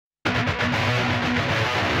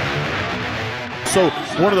So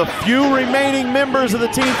one of the few remaining members of the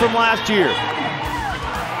team from last year.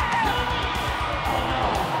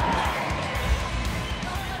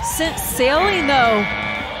 Since sailing though,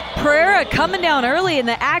 Pereira coming down early and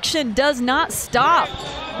the action does not stop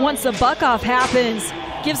once the buck-off happens.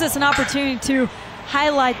 Gives us an opportunity to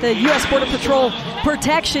highlight the U.S. Border Patrol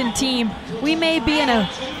protection team. We may be in a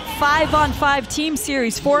 5-on-5 team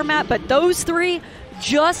series format, but those three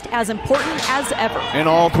just as important as ever. And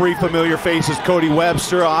all three familiar faces: Cody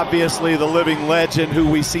Webster, obviously the living legend who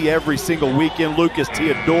we see every single weekend, Lucas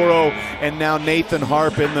Teodoro, and now Nathan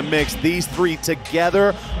Harp in the mix. These three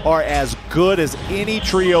together are as good as any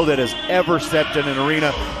trio that has ever stepped in an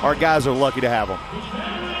arena. Our guys are lucky to have them.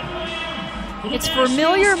 It's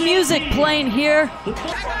familiar music playing here.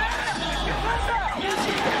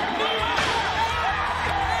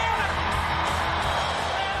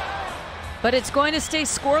 But it's going to stay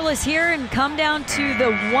scoreless here and come down to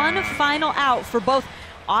the one final out for both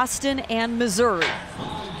Austin and Missouri.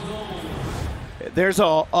 There's a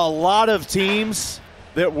lot of teams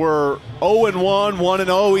that were 0-1,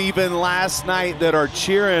 1-0 even last night that are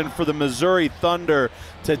cheering for the Missouri Thunder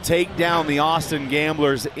to take down the Austin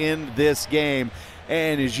Gamblers in this game.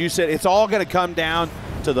 And as you said, it's all going to come down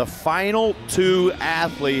to the final two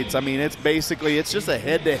athletes. I mean, it's just a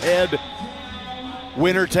head-to-head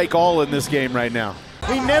winner-take-all in this game right now.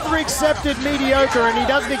 He never accepted mediocre, and he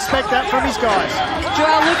doesn't expect that from his guys.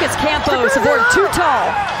 Joel Lucas Campos aboard too tall.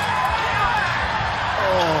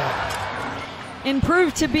 And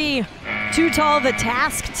proved to be too tall the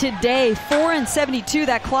task today. 4-72,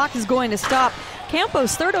 that clock is going to stop.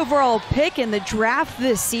 Campos, third overall pick in the draft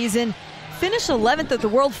this season. Finished 11th at the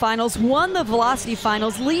World Finals, won the Velocity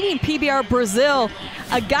Finals, leading PBR Brazil.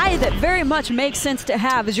 A guy that very much makes sense to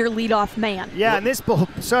have as your leadoff man. Yeah, and this ball,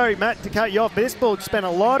 sorry Matt to cut you off, but this ball spent a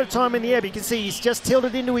lot of time in the air. But you can see he's just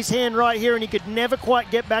tilted into his hand right here, and he could never quite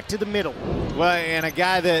get back to the middle. Well, and a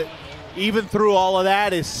guy that even through all of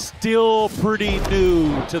that is still pretty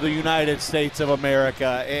new to the United States of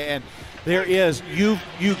America. And there is, you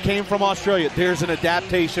came from Australia, there's an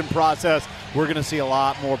adaptation process. We're going to see a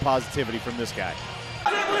lot more positivity from this guy.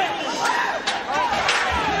 The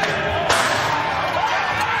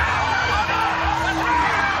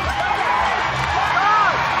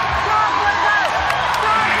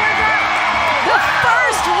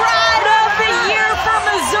first ride of the year for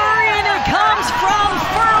Missouri, and it comes from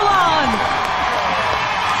Furlong.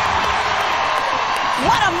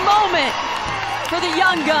 What a moment for the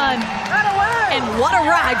young gun. And what a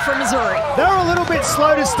ride for Missouri. They're a little bit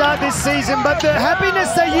slow to start this season, but the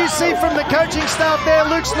happiness that you see from the coaching staff there,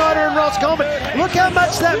 Luke Snyder and Ross Coleman, look how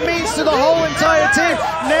much that means to the whole entire team.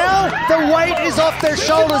 Now the weight is off their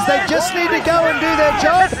shoulders. They just need to go and do their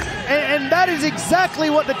job, and that is exactly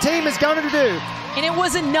what the team is going to do. And it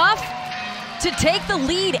was enough to take the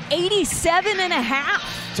lead,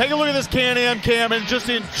 87.5. Take a look at this Can-Am Cam and just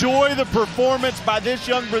enjoy the performance by this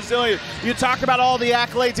young Brazilian. You talk about all the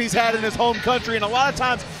accolades he's had in his home country, and a lot of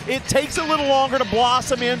times it takes a little longer to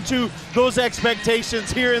blossom into those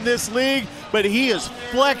expectations here in this league, but he is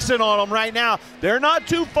flexing on them right now. They're not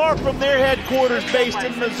too far from their headquarters based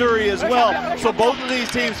in Missouri as well. So both of these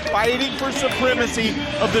teams fighting for supremacy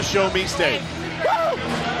of the Show Me State.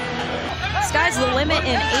 Sky's the limit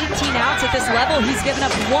in 18 outs at this level. He's given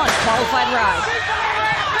up one qualified ride.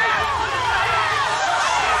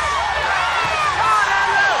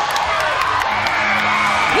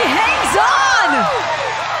 He hangs on!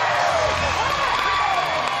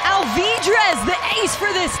 Alvidrez, the ace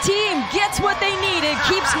for this team, gets what they need and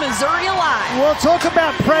keeps Missouri alive. Well, talk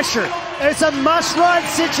about pressure. It's a must-ride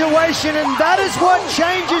situation, and that is what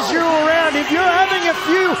changes you around. If you're having a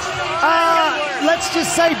few, let's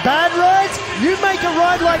just say bad rides, you make a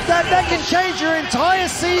ride like that, that can change your entire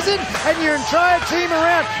season and your entire team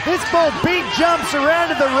around. This ball big jumps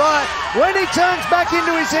around to the right. When he turns back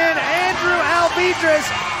into his hand, Andrew Alvidrez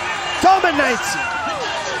dominates him.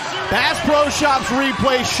 Bass Pro Shops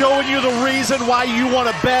replay showing you the reason why you want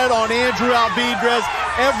to bet on Andrew Alvidrez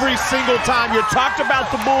every single time. You talked about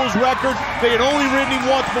the Bulls record. They had only ridden him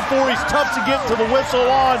once before. He's tough to get to the whistle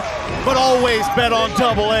on, but always bet on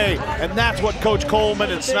AA. And that's what Coach Coleman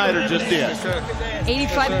and Snyder just did.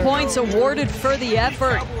 85 points awarded for the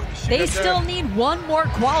effort. They still need one more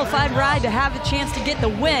qualified ride to have a chance to get the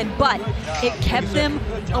win, but it kept them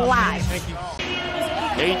alive.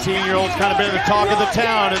 18-year-olds kind of been the talk of the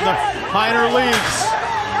town in the minor leagues.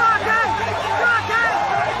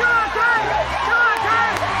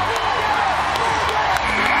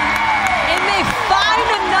 And they find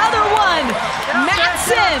another one.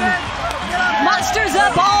 Matson musters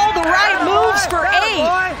up all the right moves for 8.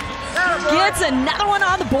 That's another one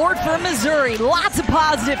on the board for Missouri. Lots of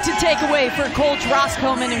positive to take away for Coach Ross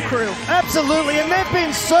Coleman and crew. Absolutely, and they've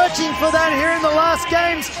been searching for that here in the last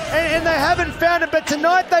games, and they haven't found it. But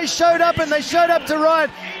tonight they showed up, and they showed up to ride.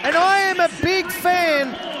 And I am a big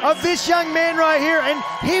fan of this young man right here, and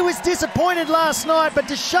he was disappointed last night, but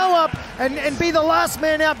to show up and be the last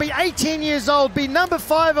man out, be 18 years old, be number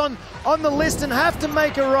 5 on the list and have to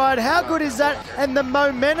make a ride, how good is that? And the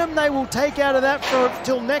momentum they will take out of that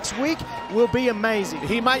till next week will be amazing.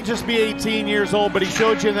 He might just be 18 years old, but he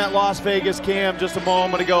showed you in that Las Vegas cam just a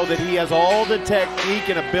moment ago that he has all the technique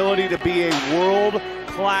and ability to be a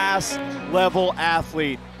world-class level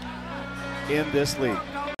athlete in this league.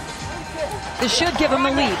 This should give him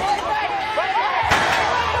a lead.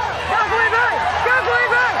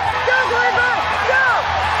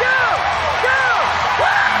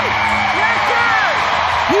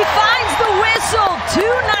 He finds the whistle 2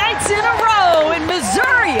 nights in a row, and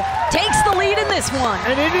Missouri takes the lead in this one.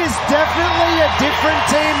 And it is definitely a different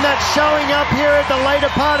team that's showing up here at the later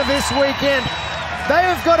part of this weekend. They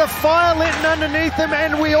have got a fire lit underneath them,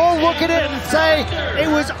 and we all look at it and say it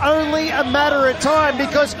was only a matter of time,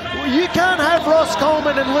 because you can't have Ross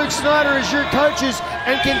Coleman and Luke Snyder as your coaches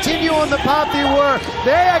and continue on the path you were.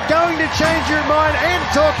 They are going to change your mind and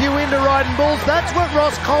talk you into riding bulls. That's what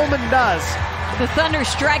Ross Coleman does. The Thunder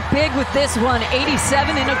strike big with this one,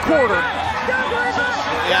 87 1/4.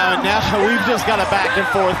 Yeah, and now we've just got a back and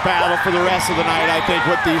forth battle for the rest of the night, I think,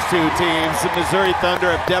 with these two teams. The Missouri Thunder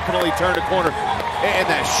have definitely turned a corner. And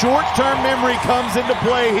that short-term memory comes into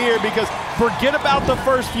play here, because forget about the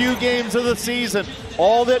first few games of the season.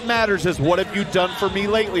 All that matters is what have you done for me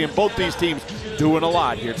lately, and both these teams doing a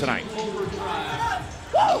lot here tonight.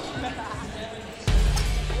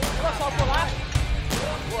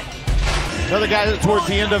 Another guy that towards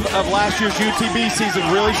the end of last year's UTB season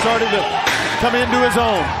really started to come into his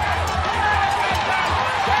own.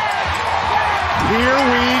 Here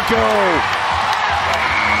we go.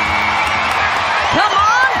 Come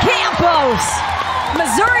on, Campos!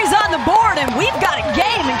 Missouri's on the board, and we've got a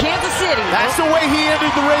game in Kansas City. That's the way he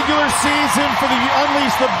ended the regular season for the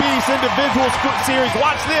Unleash the Beast individual series.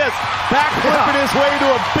 Watch this. Back flipping his way to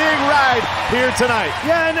a big ride here tonight.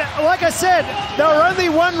 Yeah, and like I said, they were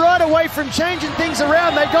only one ride away from changing things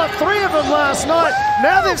around. They got 3 of them last night.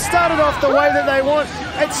 Now they've started off the way that they want.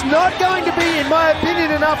 It's not going to be, in my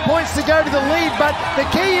opinion, enough points to go to the lead, but the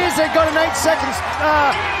key is they've got an 8 seconds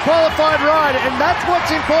qualified ride, and that's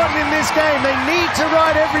what's important in this game. They need to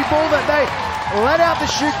ride every ball that they let out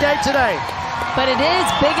the chute gate today. But it is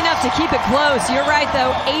big enough to keep it close. You're right,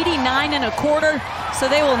 though, 89 1/4, so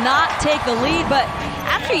they will not take the lead. But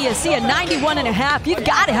after you see a 91 1/2, you've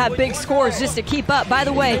got to have big scores just to keep up. By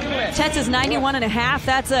the way, Texas 91 1/2,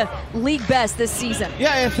 that's a league best this season.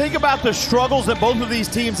 Yeah, and think about the struggles that both of these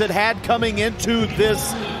teams had coming into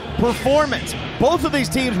this performance. Both of these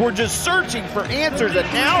teams were just searching for answers, and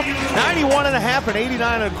now 91 1/2 and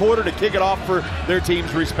 89 1/4 to kick it off for their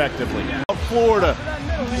teams respectively. Florida,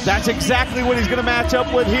 that's exactly what he's going to match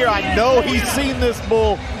up with here. I know he's seen this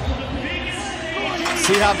bull.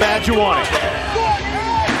 See how bad you want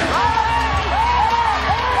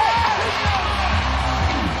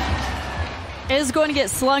it. Is going to get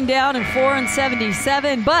slung down in 4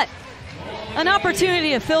 77, but an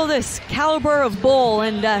opportunity to fill this caliber of bull,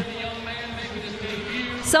 and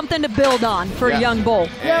something to build on for a young bull.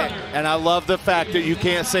 And I love the fact that you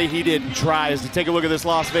can't say he didn't try. As to take a look at this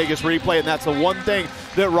Las Vegas replay, and that's the one thing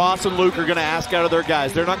that Ross and Luke are going to ask out of their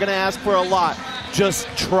guys. They're not going to ask for a lot, just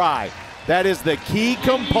try. That is the key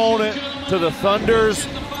component to the Thunder's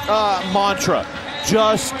mantra.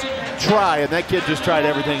 Just try, and that kid just tried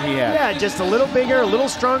everything he had. Yeah, just a little bigger, a little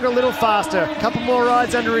stronger, a little faster. A couple more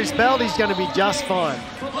rides under his belt, he's going to be just fine.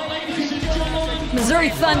 Missouri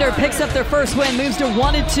Thunder picks up their first win, moves to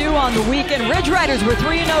 1-2 on the weekend. Ridge Riders were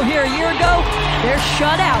 3-0 here a year ago. They're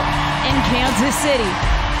shut out in Kansas City.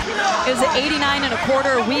 It was at 89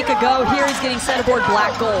 1/4 a week ago. Here he's getting set aboard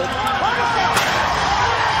Black Gold.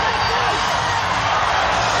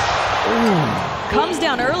 Comes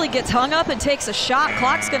down early, gets hung up, and takes a shot.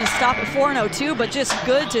 Clock's going to stop at 4:02, but just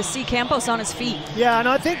good to see Campos on his feet. Yeah, and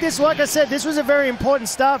I think this, like I said, this was a very important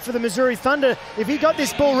start for the Missouri Thunder. If he got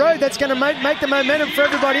this bull rode, that's going to make the momentum for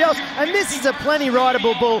everybody else. And this is a plenty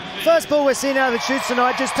rideable bull. First bull we're seeing out of the chutes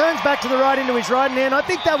tonight, just turns back to the right into his riding hand. I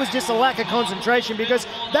think that was just a lack of concentration, because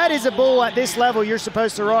that is a bull at this level you're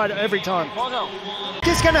supposed to ride every time.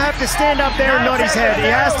 Just going to have to stand up there and nod his head. He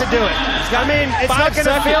has to do it. I mean, it's not going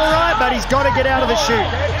to feel right, but he's got to get out of the chute.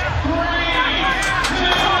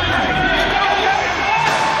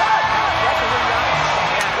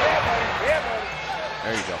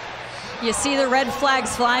 There you go. You see the red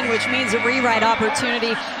flags flying, which means a rewrite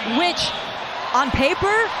opportunity, which on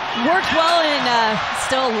paper worked well, and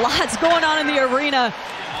still lots going on in the arena.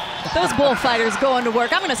 Those bullfighters going to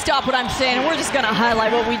work. I'm going to stop what I'm saying, and we're just going to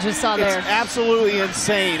highlight what we just saw there. It's absolutely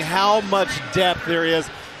insane how much depth there is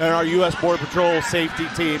in our U.S. Border Patrol safety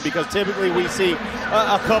team, because typically we see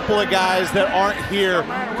a couple of guys that aren't here.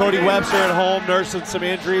 Cody Webster at home nursing some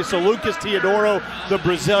injuries. So Lucas Teodoro, the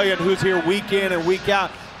Brazilian, who's here week in and week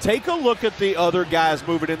out. Take a look at the other guys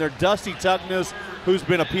moving in there. Dusty Tuckness, who's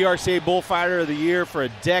been a PRCA Bullfighter of the Year for a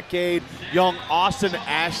decade. Young Austin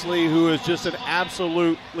Ashley, who is just an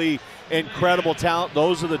absolutely incredible talent.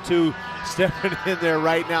 Those are the two stepping in there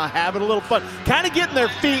right now, having a little fun, kind of getting their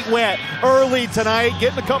feet wet early tonight,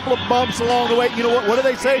 getting a couple of bumps along the way. You know what do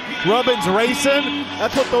they say? Rubbin's racing.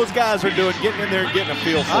 That's what those guys are doing, getting in there and getting a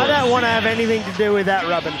feel for it. I don't want to have anything to do with that,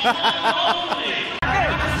 Rubbin.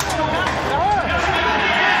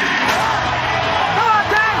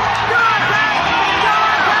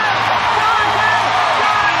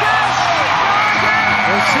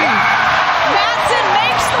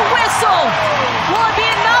 Will it be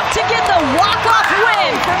enough to get the walk-off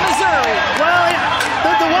win for Missouri?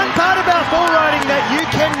 Well, the one part about bull riding that you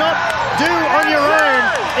cannot do on your own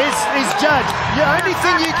is judge. The only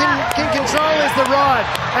thing you can control is the ride.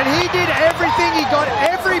 And he did everything. He got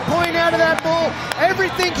every point out of that bull.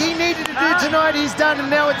 Everything he needed to do tonight he's done,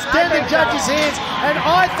 and now it's down the judge's hands. And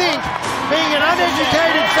I think, being an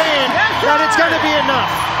uneducated fan, that it's going to be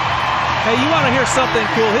enough. Hey, you want to hear something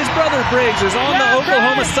cool? His brother Briggs is on the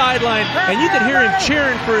Oklahoma sideline, and you can hear him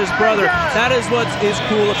cheering for his brother. That is what is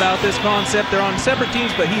cool about this concept. They're on separate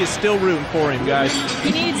teams, but he is still rooting for him, guys.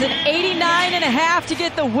 He needs an 89.5 to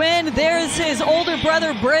get the win. There's his older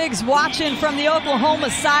brother Briggs watching from the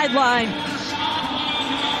Oklahoma sideline.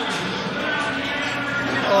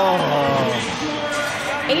 Oh.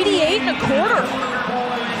 88.25.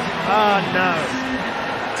 Oh, no.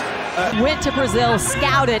 Went to Brazil,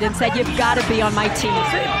 scouted, and said, you've got to be on my team.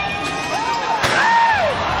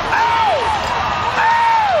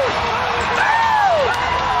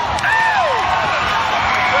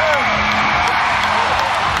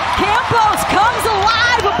 Campos comes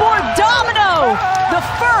alive aboard Domino, the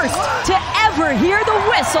first to ever hear the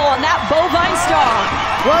whistle on that bovine star.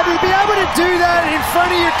 Well, to be able to do that in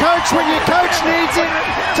front of your coach when your coach needs it,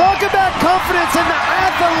 talk about confidence and the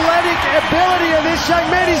athletic ability of this young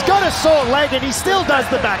man. He's got a sore leg and he still does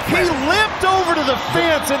the backflip. He limped over to the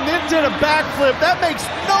fence and then did a backflip. That makes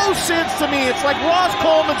no sense to me. It's like Ross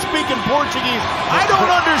Coleman speaking Portuguese. I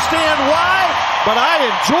don't understand why, but I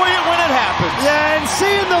enjoy it when it happens. Yeah, and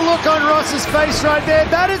seeing the look on Ross's face right there,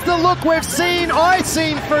 that is the look I've seen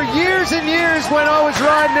for years and years when I was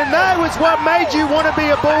riding, and that was what made you want to be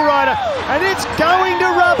a bull rider. And it's going to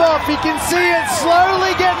rub off. You can see it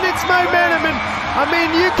slowly getting its momentum, and I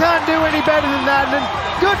mean, you can't do any better than that. And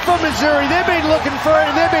good for Missouri. They've been looking for it,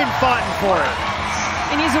 and they've been fighting for it.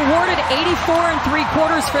 And he's awarded 84.75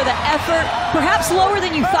 for the effort. Perhaps lower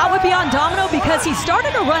than you thought would be on Domino, because he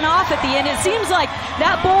started to run off at the end. It seems like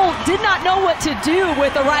that bull did not know what to do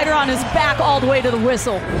with the rider on his back all the way to the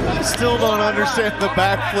whistle. I still don't understand the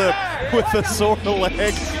backflip with the sore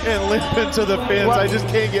leg and limp into the fins. I just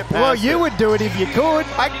can't get past Well, you would do it if you could.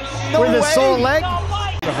 No with way. a sore leg.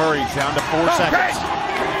 The hurry down to 4 seconds.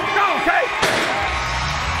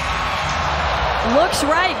 Looks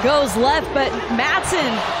right, goes left, but Matson.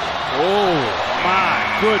 Oh, my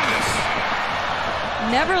goodness.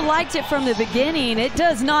 Never liked it from the beginning. It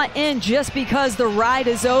does not end just because the ride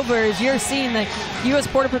is over, as you're seeing the U.S.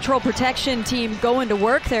 Border Patrol protection team going to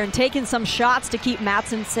work there and taking some shots to keep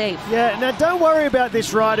Matson safe. Yeah, now don't worry about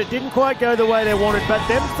this ride. It didn't quite go the way they wanted, but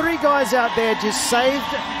them three guys out there just saved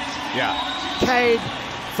Cade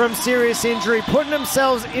from serious injury, putting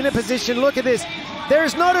themselves in a position. Look at this. There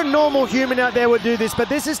is not a normal human out there would do this, but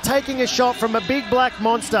this is taking a shot from a big black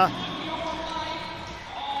monster.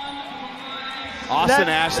 Austin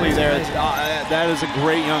Ashley there. That is a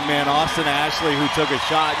great young man, Austin Ashley, who took a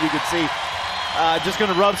shot. You could see just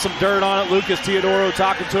going to rub some dirt on it. Lucas Teodoro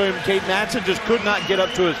talking to him. Cade Matson just could not get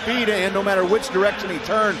up to his feet, and no matter which direction he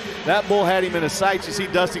turned, that bull had him in his sights. You see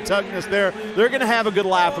Dusty Tuckness there. They're going to have a good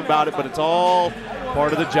laugh about it, but it's all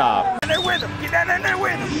part of the job. Get down there with him. Get down there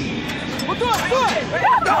with him. We'll do it. Go,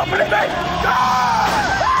 baby. Go!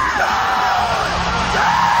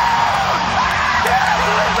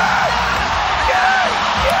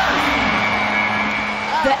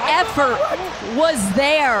 The effort was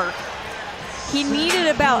there. He needed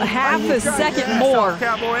about half a second more.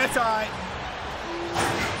 Cowboy, that's all right.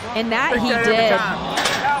 And that he did.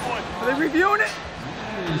 Cowboy, are they reviewing it?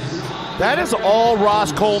 That is all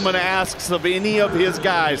Ross Coleman asks of any of his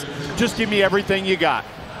guys. Just give me everything you got.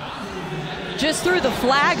 Just threw the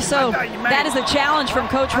flag, so that is a challenge from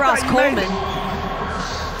Coach Ross Coleman.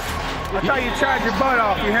 I thought you tried your butt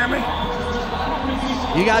off, you hear me?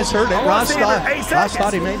 You guys heard it. Ross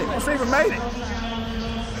thought he made it. Let's see if he made it.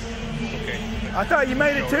 I thought you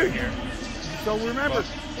made it too. So remember,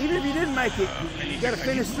 even if you didn't make it, you got to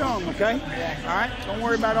finish strong, okay? All right? Don't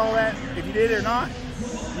worry about all that, if you did it or not.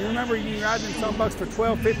 You remember you can ride them some bucks for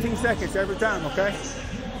 12, 15 seconds every time, okay?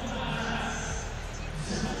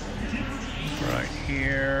 Right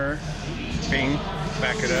here. Bing.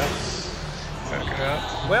 Back it up. Back it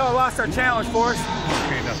up. Well, I lost our challenge for us.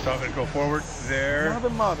 Okay, now stop it. Go forward. There.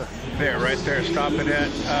 Mother. There, right there. Stop it at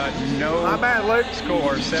no My bad, Luke.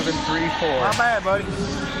 score. 7-3-4. My bad, buddy.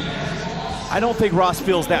 I don't think Ross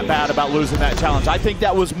feels that bad about losing that challenge. I think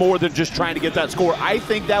that was more than just trying to get that score. I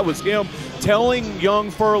think that was him telling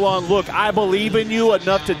young Furlong, look, I believe in you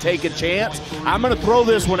enough to take a chance. I'm going to throw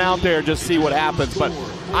this one out there, just see what happens, but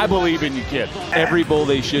I believe in you, kid. Every bull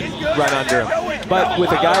they should run under him. But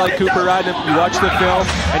with a guy like Cooper riding him, you watch the film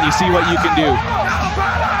and you see what you can do.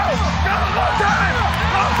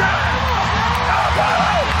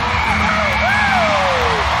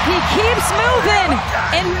 He keeps moving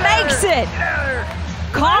and makes it.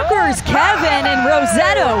 Conquers Kevin, and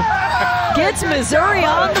Rosetto gets Missouri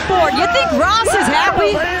on the board. You think Ross is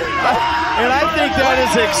happy? And I think that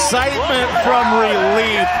is excitement from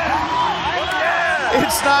relief.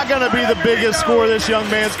 It's not going to be the biggest score of this young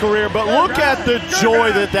man's career, but look at the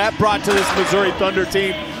joy that that brought to this Missouri Thunder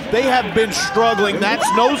team. They have been struggling. That's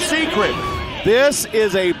no secret. This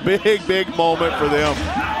is a big, big moment for them.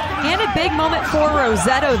 And a big moment for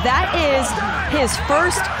Rosetto. That is his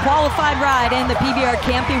first qualified ride in the PBR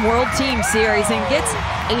Camping World Team Series and gets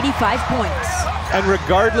 85 points. And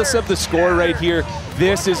regardless of the score right here,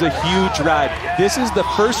 this is a huge ride. This is the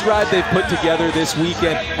first ride they've put together this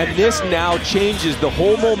weekend, and this now changes the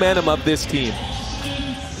whole momentum of this team.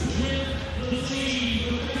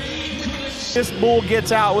 This bull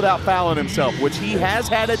gets out without fouling himself, which he has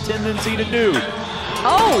had a tendency to do.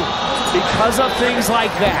 Because of things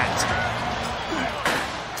like that.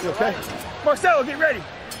 You okay? Marcelo, get ready.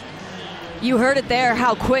 You heard it there,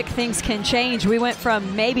 how quick things can change. We went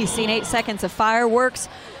from maybe seeing 8 seconds of fireworks.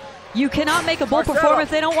 You cannot make a bull perform if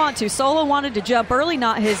they don't want to. Solo wanted to jump early,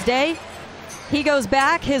 not his day. He goes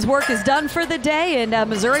back, his work is done for the day, and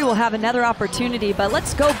Missouri will have another opportunity. But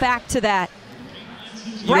let's go back to that.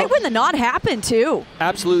 Right when the nod happened, too.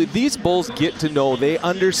 Absolutely. These bulls get to know, they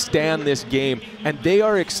understand this game, and they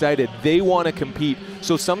are excited. They want to compete.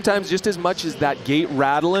 So sometimes just as much as that gate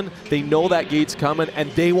rattling, they know that gate's coming,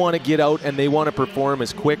 and they want to get out, and they want to perform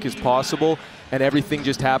as quick as possible. And everything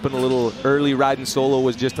just happened a little early. Riding Solo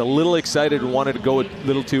was just a little excited and wanted to go a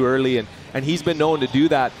little too early, and he's been known to do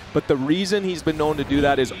that. But the reason he's been known to do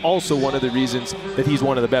that is also one of the reasons that he's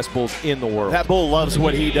one of the best bulls in the world. That bull loves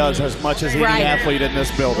what he does as much as any athlete in this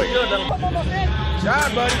building.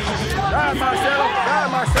 Ride, buddy. Ride, Marcelo. Ride,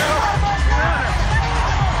 Marcelo.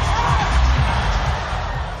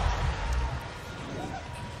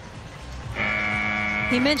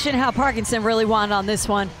 He mentioned how Parkinson really wanted on this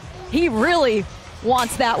one. He really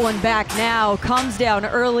wants that one back now. Comes down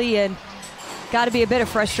early, and got to be a bit of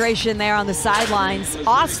frustration there on the sidelines.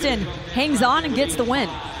 Austin hangs on and gets the win.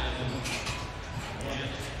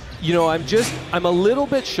 You know, I'm a little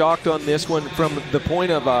bit shocked on this one from the point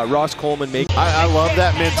of Ross Coleman making. I love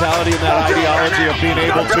that mentality and that ideology of being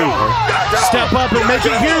able to step up and make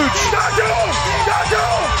it huge.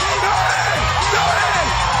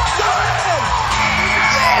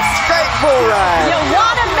 Straight bull ride. You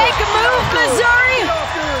want to make a move, Missouri?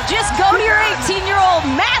 Just go to your 18-year-old.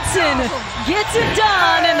 Matson gets it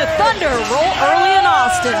done, and the Thunder roll early in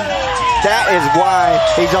Austin. That is why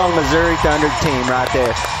he's on the Missouri Thunder team right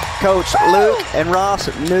there. Coach Luke and Ross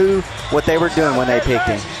knew what they were doing when they picked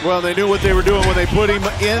him. Well, they knew what they were doing when they put him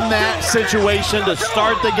in that situation to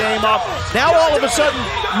start the game off. Now all of a sudden,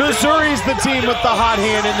 Missouri's the team with the hot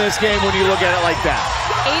hand in this game when you look at it like that.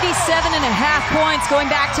 87.5 points going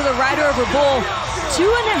back to the rider over bull.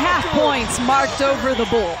 2.5 points marked over the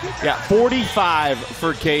bull. Yeah, 45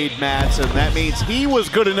 for Cade Matson. That means he was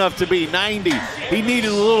good enough to be 90. He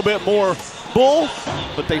needed a little bit more bull,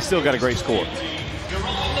 but they still got a great score.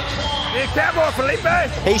 Big cowboy,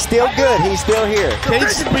 Felipe. He's still good. He's still here.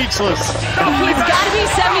 Cade's speechless. He's got to be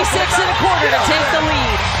 76.25 to take the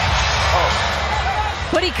lead.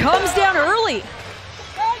 But he comes down early.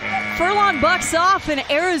 Furlong bucks off, and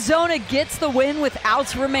Arizona gets the win with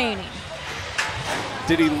outs remaining.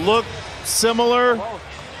 Did he look similar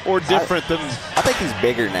or different than? I think he's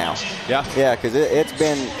bigger now. Yeah. Yeah, because it's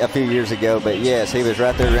been a few years ago, but yes, he was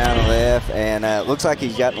right there around the left, and looks like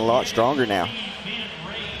he's gotten a lot stronger now.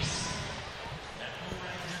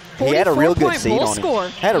 He had a real good seat on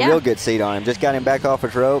him. Had a real good seat on him. Just got him back off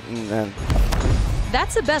his rope. And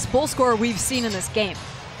that's the best bull score we've seen in this game.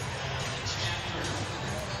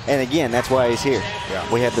 And again, that's why he's here.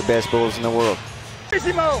 Yeah. We have the best bulls in the world.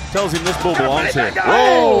 Tells him this bull belongs here.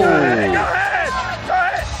 Whoa! Go ahead. Go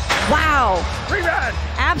ahead. Wow. Reride.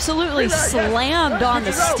 Absolutely slammed on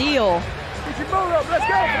the steel. Get your bull up. Let's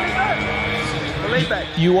go.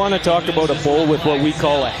 Felipe. You want to talk about a bull with what we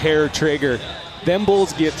call a hair trigger. Them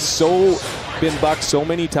bulls get been bucked so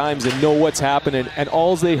many times and know what's happening, and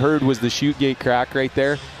all they heard was the chute gate crack right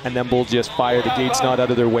there, and them bulls just fire. The gate's not out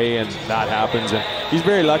of their way, and that happens. And he's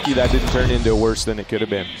very lucky that didn't turn into worse than it could have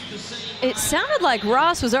been. It sounded like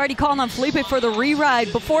Ross was already calling on Felipe for the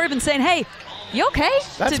re-ride before even saying, hey, you okay?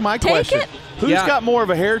 That's my question. Who's got more of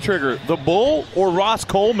a hair trigger, the bull or Ross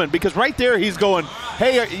Coleman? Because right there he's going,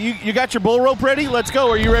 hey, you got your bull rope ready? Let's go.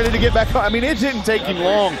 Are you ready to get back on? I mean, it didn't take him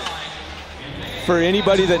long. For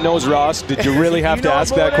anybody that knows Ross, did you really have to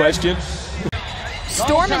ask that question?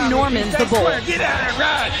 Storm and Norman's the bull. Get out and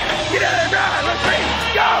ride. Get out and ride. Let's play.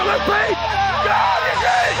 Go. Let's play. Go. Get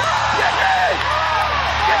ready. Get ready.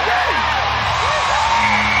 Get ready.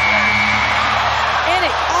 And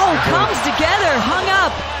it all comes together. Hung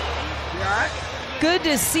up. You all right? Good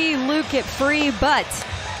to see Luke get free, but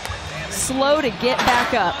slow to get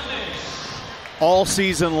back up. All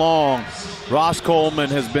season long, Ross Coleman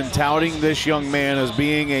has been touting this young man as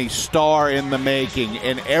being a star in the making.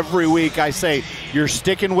 And every week I say, you're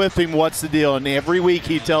sticking with him, what's the deal? And every week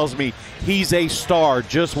he tells me he's a star,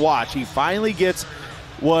 just watch. He finally gets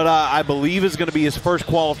what I believe is going to be his first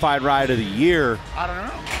qualified ride of the year. I don't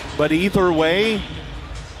know. But either way, I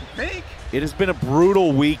think it has been a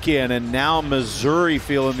brutal weekend, and now Missouri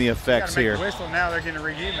feeling the effects here. Whistle now, they're getting a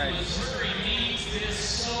review maybe.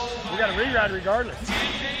 We got a reride regardless.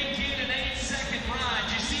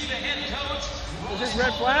 Is this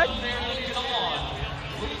red flag?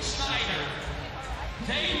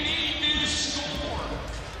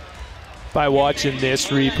 By watching this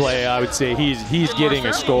replay, I would say he's getting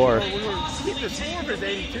a score. The score is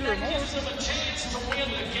 82 or more.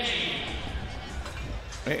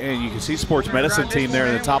 And you can see sports medicine team there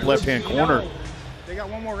in the top left-hand corner. They got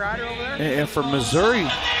one more rider over there? And for Missouri,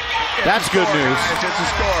 that's good news. It's a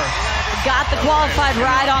score. Got the qualified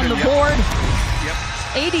ride on the board.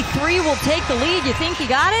 83 will take the lead. You think you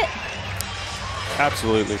got it?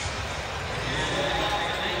 Absolutely.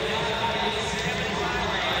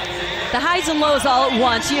 The highs and lows all at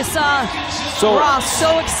once. You saw Ross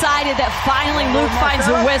so excited that finally Luke finds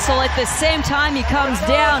a whistle. At the same time, he comes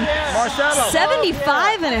down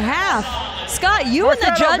 75 and a half. Scott, you and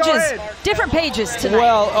the judges, different pages tonight.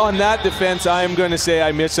 Well, on that defense, I am going to say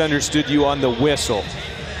I misunderstood you on the whistle.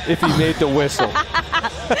 If he made the whistle.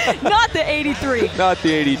 Not the 83. Not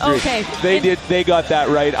the 83. Okay. They got that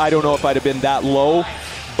right. I don't know if I'd have been that low,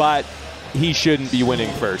 but he shouldn't be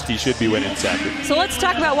winning first. He should be winning second. So let's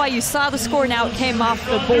talk about why you saw the score. Now it came off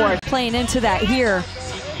the board. Playing into that here.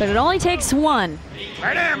 But it only takes one.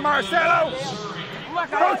 Right in, Marcelo.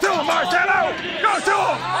 Go to him, Marcelo. Go to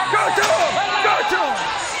him. Go to him. Go to him.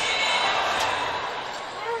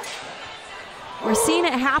 We're seeing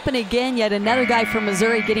it happen again. Yet another guy from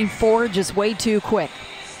Missouri getting forward just way too quick.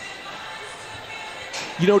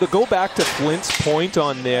 You know, to go back to Flint's point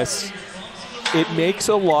on this, it makes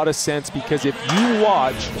a lot of sense because if you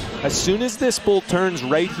watch, as soon as this bull turns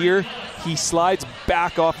right here, he slides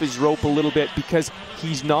back off his rope a little bit because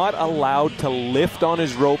he's not allowed to lift on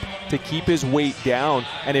his rope to keep his weight down.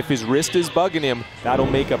 And if his wrist is bugging him, that'll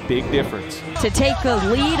make a big difference. To take the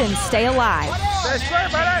lead and stay alive.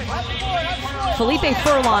 Felipe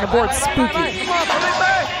Furlon aboard Spooky. Come on, Felipe.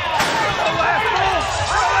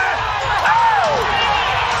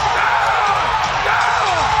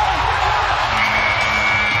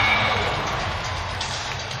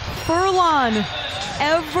 Furlon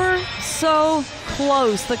ever so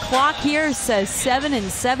close. The clock here says 7 and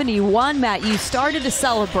 71. Matt, you started to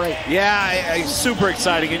celebrate. Yeah, super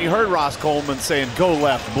exciting. And you heard Ross Coleman saying, go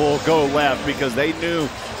left, bull, go left, because they knew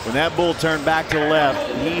when that bull turned back to the left,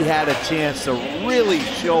 he had a chance to really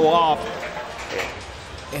show off.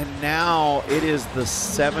 And now it is the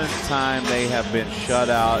 7th time they have been shut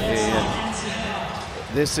out.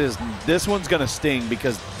 And this one's going to sting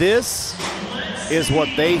because this is what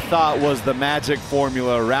they thought was the magic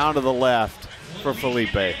formula, around to the left for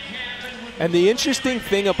Felipe. And the interesting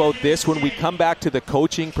thing about this, when we come back to the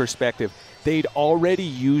coaching perspective, they'd already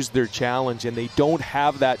used their challenge, and they don't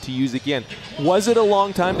have that to use again. Was it a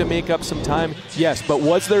long time to make up some time? Yes, but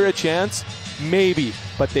was there a chance? Maybe,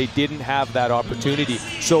 but they didn't have that opportunity.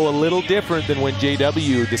 So a little different than when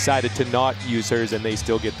JW decided to not use hers and they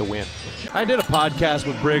still get the win. I did a podcast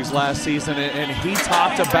with Briggs last season, and he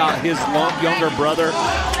talked about his younger brother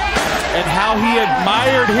and how he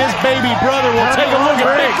admired his baby brother. We'll take a look at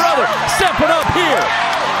Big Brother stepping up here.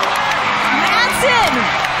 Madsen,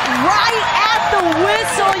 right at the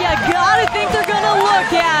whistle. You gotta think they're gonna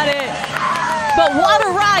look at it. But what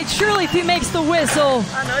a ride, surely, if he makes the whistle.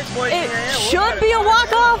 It should be a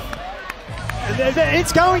walk-off.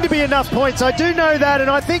 It's going to be enough points. I do know that, and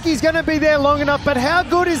I think he's going to be there long enough. But how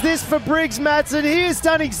good is this for Briggs Madsen? He has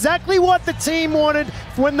done exactly what the team wanted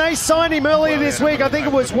when they signed him earlier this week. I think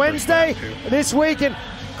it was Wednesday this week, and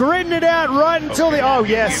gritting it out right until the... Oh,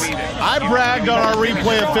 yes. I bragged on our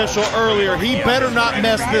replay official earlier. He better not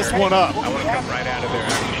mess this one up. I want to come right out of there.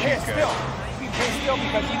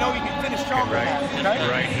 Because you know he can finish stronger.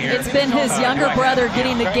 Right here. It's been his younger brother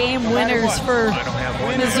getting the game winners for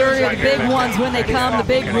Missouri, the big ones when they come, the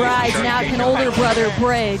big rides. Now can older brother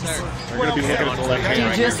Briggs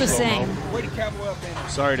do just the same.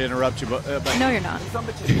 Sorry to interrupt you, but No, you're not.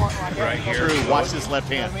 Right here. Drew, watch this left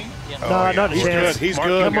hand. No, not a He's chance. good. He's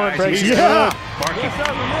good. Come on, Briggs. He's Yeah. good.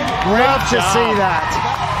 Love to see that.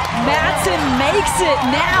 Madsen makes it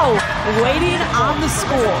now, waiting on the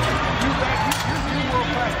score.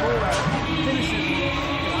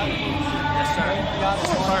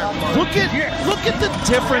 Look at the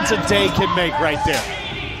difference a day can make right there.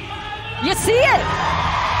 You see it?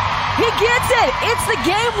 He gets it. It's the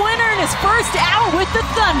game winner in his first out with the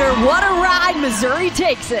Thunder. What a ride. Missouri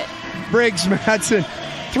takes it. Briggs Madsen,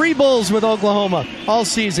 3 bulls with Oklahoma all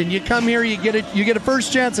season. You come here, you get a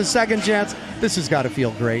first chance, a second chance. This has got to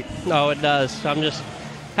feel great. Oh, it does. I'm just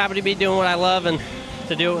happy to be doing what I love and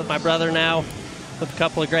to do it with my brother now, with a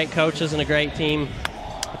couple of great coaches and a great team.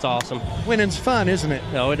 It's awesome. Winning's fun, isn't it?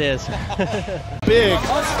 No, it is. Big,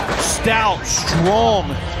 stout,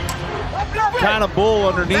 strong kind of bull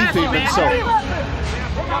underneath him, and so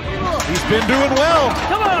he's been doing well.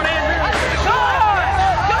 Come on, Andrew.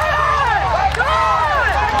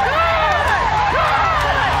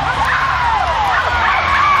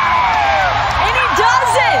 And he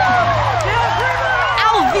does it.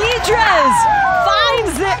 Alvidrez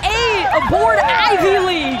finds the 8 aboard Ivy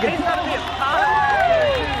League.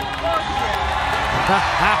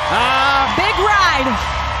 Big ride,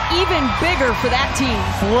 even bigger for that team.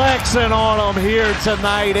 Flexing on them here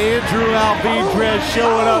tonight. Andrew Alvidrez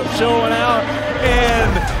showing up, showing out, and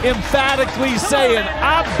emphatically saying,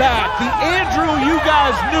 I'm back. The Andrew you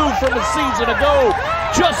guys knew from a season ago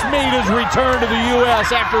just made his return to the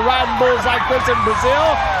U.S. after riding bulls like this in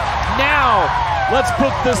Brazil. Now, let's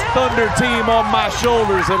put this Thunder team on my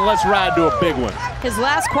shoulders and let's ride to a big one. His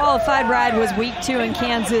last qualified ride was week 2 in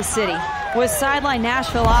Kansas City. Was sidelined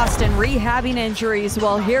Nashville, Austin, rehabbing injuries.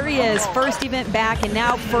 Well, here he is, first event back and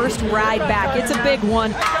now first ride back. It's a big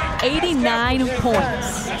one, 89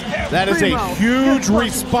 points. That is a huge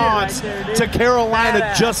response to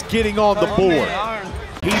Carolina just getting on the board.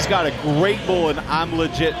 He's got a great bull, and I'm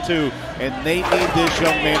legit too, and they need this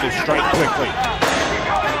young man to strike quickly.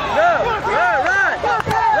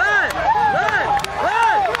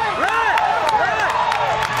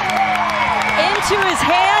 Into his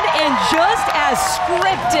hand, and just as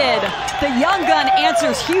scripted, the young gun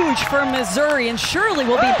answers huge for Missouri, and surely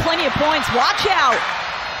will be plenty of points. Watch out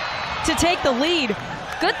to take the lead.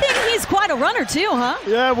 Good thing he's quite a runner too, huh?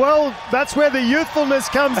 Yeah, well, that's where the youthfulness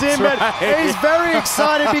comes in, but he's very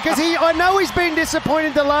excited because I know he's been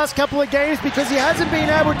disappointed the last couple of games because he hasn't been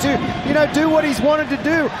able to, do what he's wanted to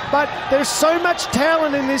do, but there's so much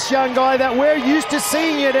talent in this young guy that we're used to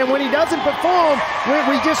seeing it, and when he doesn't perform,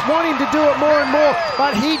 we just want him to do it more and more,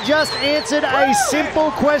 but he just answered a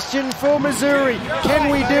simple question for Missouri.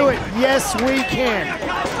 Can we do it? Yes, we can.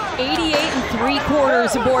 88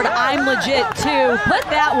 3/4 aboard I'm Legit too. Put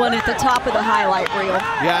that one at the top of the highlight reel.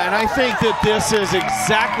 Yeah, and I think that this is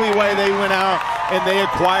exactly why they went out and they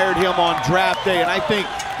acquired him on draft day. And I think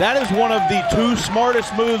that is one of the 2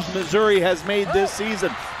 smartest moves Missouri has made this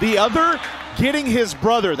season. The other, getting his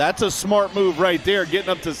brother. That's a smart move right there, getting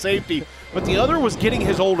up to safety. But the other was getting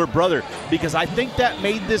his older brother, because I think that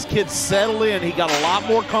made this kid settle in. He got a lot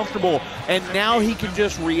more comfortable, and now he can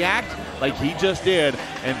just react like he just did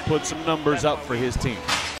and put some numbers up for his team.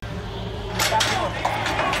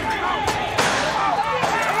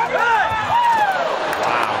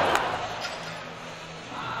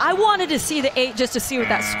 I wanted to see the 8 just to see what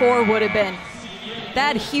that score would have been.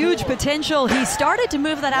 that huge potential. He started to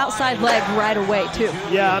move that outside leg right away, too.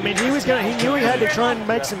 Yeah, I mean, he knew he had to try and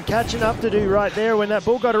make some catching up to do right there. When that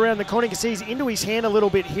ball got around the corner, you can see he's into his hand a little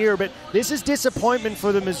bit here, but this is disappointment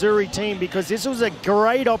for the Missouri team because this was a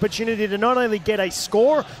great opportunity to not only get a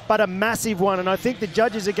score, but a massive one. And I think the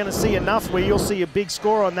judges are going to see enough where you'll see a big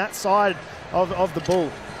score on that side of the bull.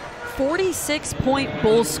 46-point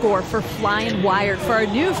bull score for Flying Wired. For our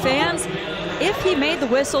new fans, if he made the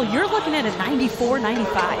whistle, you're looking at a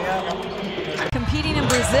 94-95. Competing in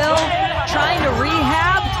Brazil, trying to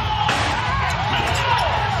rehab.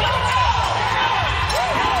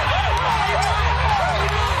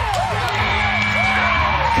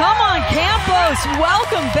 Come on, Campos,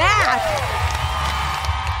 welcome back.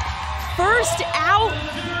 First out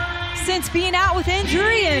since being out with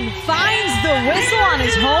injury and finds the whistle on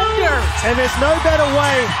his home dirt. And there's no better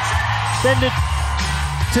way than to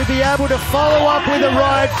be able to follow up with a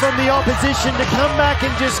ride from the opposition, to come back and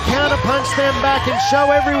just counterpunch them back and show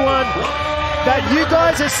everyone that you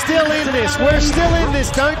guys are still in this. We're still in this.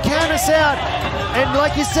 Don't count us out. And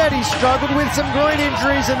like you said, he struggled with some groin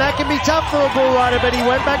injuries, and that can be tough for a bull rider, but he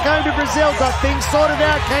went back home to Brazil, got things sorted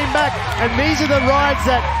out, came back, and these are the rides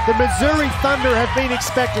that the Missouri Thunder have been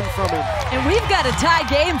expecting from him. And we've got a tie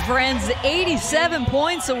game, friends. 87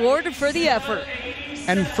 points awarded for the effort.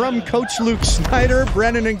 And from Coach Luke Snyder,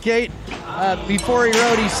 Brennan and Kate, before he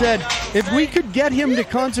rode, he said, if we could get him to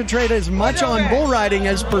concentrate as much on bull riding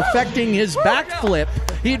as perfecting his backflip,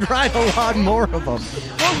 he'd ride a lot more of them.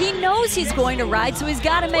 Well, he knows he's going to ride, so he's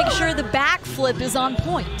got to make sure the backflip is on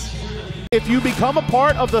point. If you become a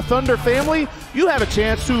part of the Thunder family, you have a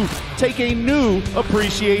chance to take a new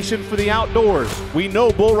appreciation for the outdoors. We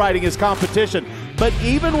know bull riding is competition, but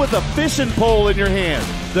even with a fishing pole in your hand,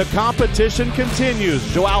 the competition continues.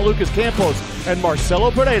 Joao Lucas Campos and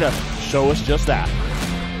Marcelo Pereira show us just that.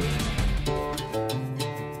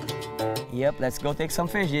 Yep, let's go take some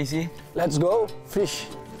fish, JC. Let's go fish.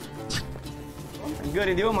 Good,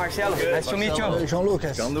 and you, Marcelo? Good, nice to meet you. João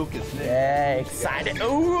Lucas. João Lucas. Yeah, excited.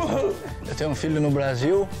 Ooh. Eu tenho filho no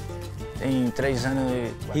Brasil, tem 3 anos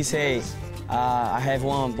e... He say, I have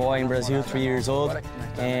one boy in Brazil, 3 years old,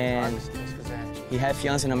 and he have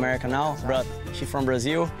fiance in America now, but she from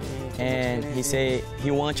Brazil, and he say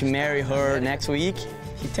he want to marry her next week.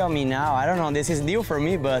 He tell me now, I don't know, this is new for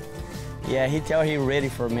me, but yeah, he tell he ready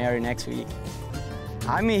for marry next week.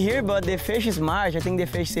 I'm in here, but the fish is March. I think the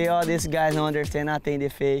fish say, oh, this guy don't understand nothing, the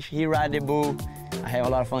fish. He ride the bull. I have a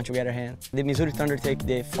lot of fun together hand. The Missouri Thunder take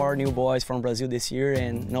the 4 new boys from Brazil this year,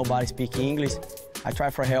 and nobody speak English. I try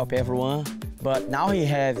for help everyone, but now he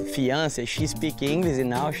have fiance. She speak English, and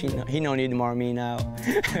now he don't need more me now.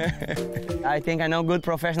 I think I know good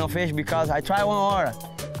professional fish because I try 1 hour.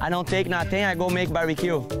 I don't take nothing, I go make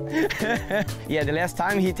barbecue. Yeah, the last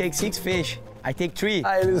time he take 6 fish. I take 3.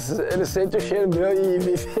 Ah, ele sente o cheiro meu e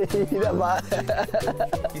vira barra.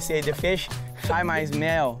 He say the fish find my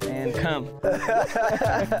smell and come.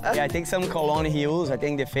 Yeah, I think some cologne he use. I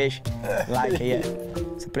think the fish like it. Yeah.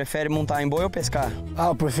 Você prefere montar em boi ou pescar? Ah,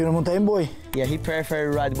 eu prefiro montar em boi. Yeah, he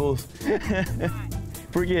prefer ride bulls.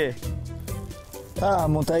 Por quê? Ah,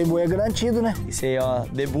 montar em boi é garantido, né? He say,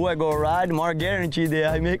 the bull I go ride, more guaranteed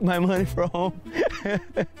that I make my money from home.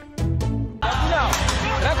 Não,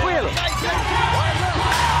 tranquilo.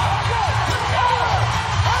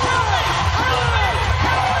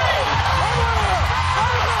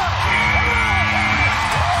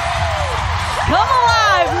 Come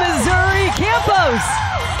alive, Missouri. Campos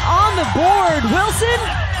on the board. Wilson,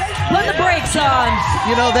 put the brakes on.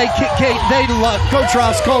 You know, they love, Coach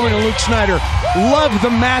Ross Coleman and Luke Snyder love the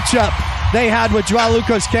matchup they had with Joao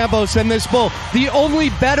Lucas Campos and this bull. The only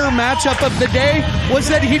better matchup of the day was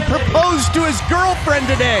that he proposed to his girlfriend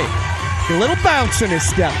today. A little bounce in his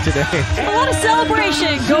step today. A lot of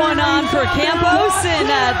celebration going on for Campos, and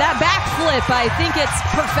that backflip, I think it's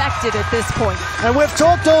perfected at this point. And we've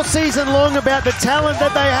talked all season long about the talent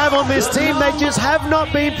that they have on this team. They just have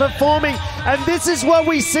not been performing, and this is what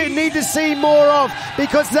we need to see more of,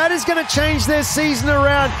 because that is going to change their season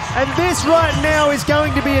around. And this right now is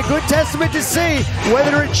going to be a good testament to see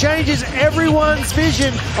whether it changes everyone's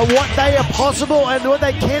vision of what they are possible and what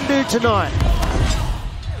they can do tonight.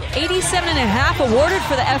 87.5 awarded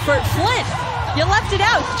for the effort. Flint, you left it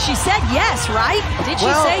out. She said yes, right? Did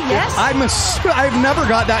she say yes? I've never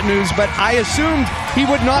got that news, but I assumed he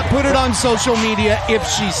would not put it on social media if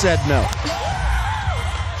she said no.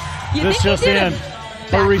 This just in.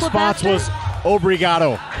 Her response was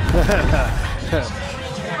obrigado.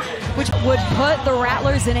 Which would put the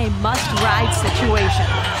Rattlers in a must-ride situation.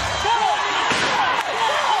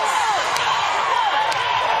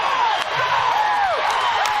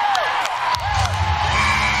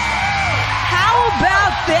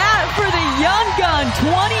 young gun, 20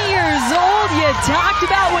 years old. You talked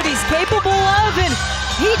about what he's capable of, and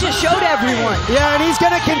he just showed everyone. Yeah, and he's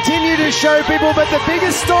going to continue to show people, but the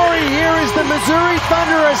biggest story here is the Missouri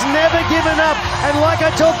Thunder has never given up. And like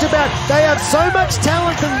I talked about, they have so much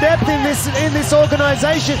talent and depth in this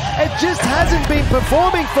organization. It just hasn't been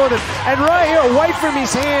performing for them. And right here, away from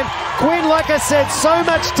his hand, Quinn, like I said, so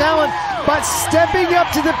much talent, but stepping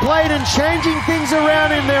up to the plate and changing things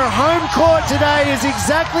around in their home court today is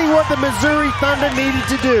exactly what the Missouri Thunder needed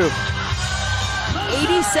to do.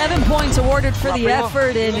 87 points awarded for the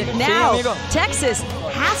effort, and now Texas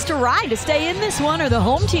has to ride to stay in this one or the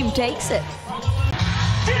home team takes it.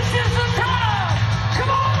 This is the time! Come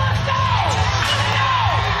on, let's go!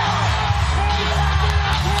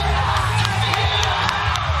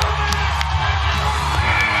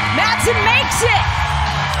 Madsen makes it!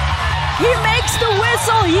 He makes the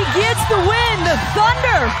whistle, he gets the win, the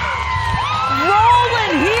Thunder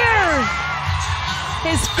rolling here.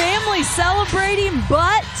 His family celebrating,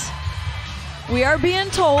 but we are being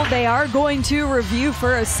told they are going to review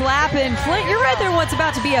for a slap. And Flint, you're right there. What's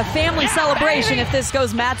about to be a family celebration if this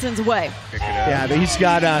goes Madsen's way. Yeah, but he's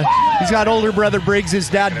got older brother Briggs, his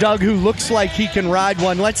dad Doug, who looks like he can ride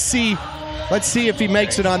one. Let's see if he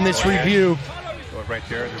makes it on this review. Go right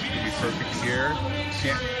there. This will be perfect here.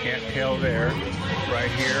 Can't tell there. Right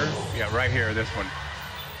here. Yeah, right here. This one.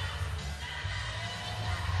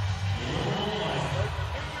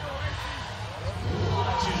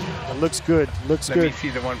 Looks good. Looks good. Let me see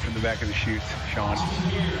the one from the back of the chute, Sean.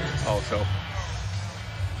 Also.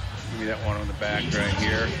 Give me that one on the back right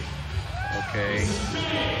here. Okay.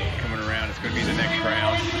 Coming around. It's going to be the next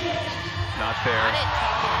round. Not there.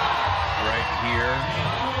 Right here.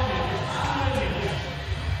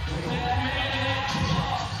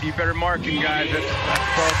 Be better marking, guys. That's a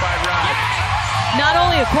qualified ride. Not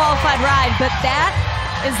only a qualified ride, but that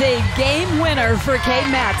is a game winner for Cade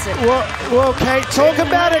Madsen. Well, Kate, talk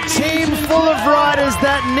about a team full of riders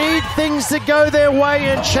that need things to go their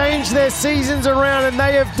way and change their seasons around, and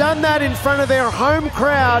they have done that in front of their home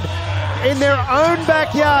crowd in their own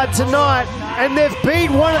backyard tonight, and they've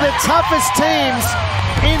beat one of the toughest teams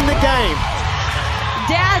in the game.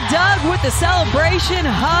 Dad Doug with the celebration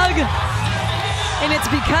hug, and it's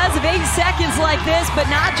because of 8 seconds like this, but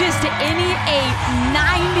not just any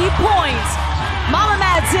 90 points. Mama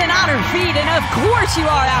Madsen on her feet, and of course you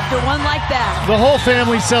are after one like that. The whole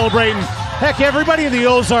family celebrating. Heck, everybody in the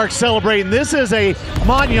Ozarks celebrating. This is a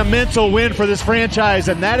monumental win for this franchise,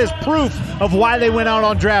 and that is proof of why they went out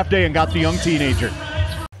on draft day and got the young teenager.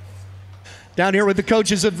 Down here with the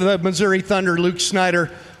coaches of the Missouri Thunder, Luke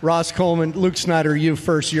Snyder, Ross Coleman. Luke Snyder, you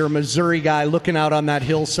first. You're a Missouri guy looking out on that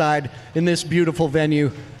hillside in this beautiful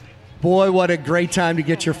venue. Boy, what a great time to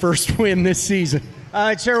get your first win this season.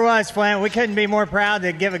 It sure was, Flint. We couldn't be more proud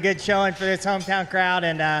to give a good showing for this hometown crowd,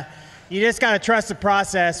 and you just got to trust the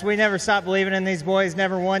process. We never stopped believing in these boys,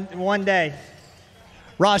 never one day.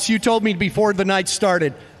 Ross, you told me before the night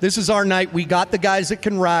started, this is our night. We got the guys that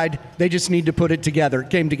can ride. They just need to put it together. It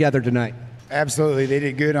came together tonight. Absolutely. They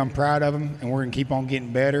did good. I'm proud of them, and we're going to keep on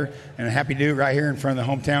getting better, and I'm happy to do it right here in front of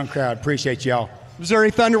the hometown crowd. Appreciate y'all. Missouri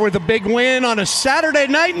Thunder with a big win on a Saturday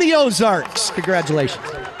night in the Ozarks. Congratulations.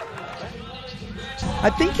 I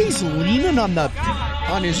think he's leaning on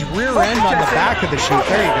his rear end on the back of the chute.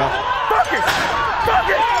 There you go. Focus!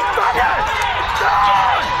 Focus! Focus!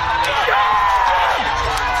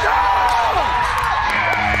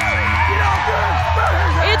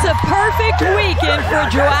 It's a perfect weekend for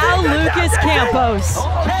Joao Lucas Campos.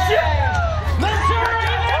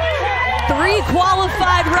 3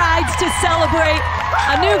 qualified rides to celebrate.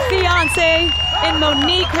 A new fiance in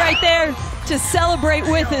Monique right there to celebrate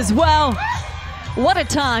with as well. What a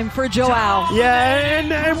time for Joao. Yeah,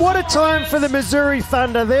 and what a time for the Missouri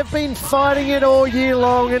Thunder. They've been fighting it all year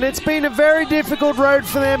long, and it's been a very difficult road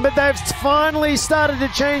for them, but they've finally started to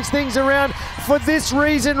change things around for this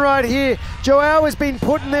reason right here. Joao has been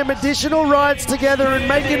putting them additional rides together and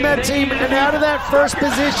making that team and out of that first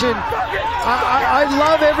position. I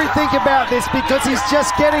love everything about this because he's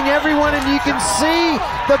just getting everyone, and you can see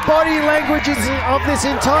the body languages of this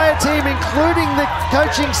entire team, including the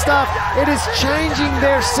coaching staff. It is changing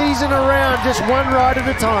their season around just one ride at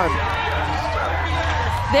a time.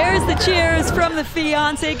 There's the cheers from the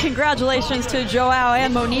fiance. Congratulations to Joao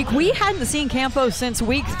and Monique. We hadn't seen Campos since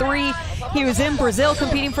week 3. He was in Brazil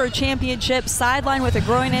competing for a championship, sidelined with a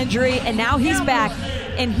groin injury, and now he's back.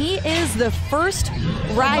 And he is the first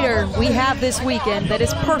rider we have this weekend that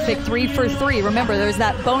is perfect 3 for 3. Remember, there's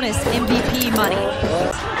that bonus MVP money.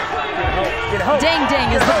 Dang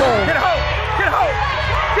dang is the goal. Get home! Get home!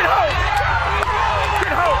 Get home!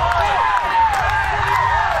 Get home!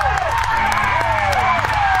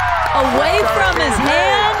 away from his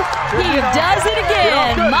hand. He does it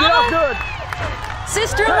again. Mama,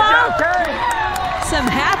 sister-in-law, some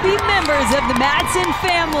happy members of the Madsen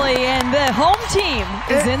family, and the home team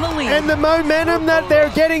is in the lead. And the momentum that they're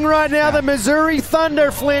getting right now, the Missouri Thunder,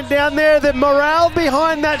 Flint, down there, the morale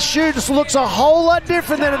behind that shoot just looks a whole lot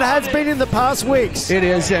different than it has been in the past weeks. It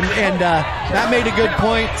is, and that made a good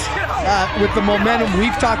point with the momentum.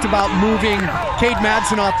 We've talked about moving Cade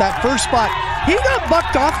Madsen off that first spot. He got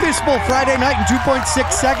bucked off this bull Friday night in 2.6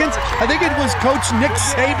 seconds. I think it was Coach Nick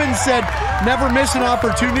Saban said, never miss an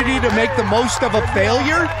opportunity to make the most of a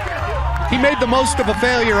failure. He made the most of a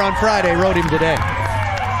failure on Friday, rode him today.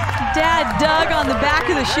 Dad Doug on the back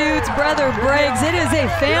of the chutes, brother Briggs. It is a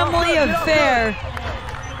family affair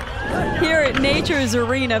here at Nature's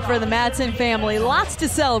Arena for the Madsen family. Lots to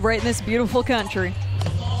celebrate in this beautiful country.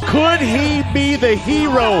 Could he be the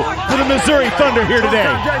hero for the Missouri Thunder here today?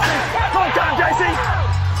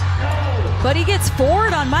 But he gets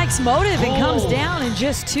forward on Mike's motive and comes down in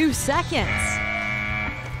just 2 seconds.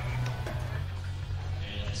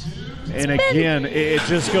 And again, it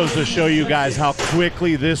just goes to show you guys how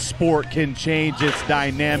quickly this sport can change its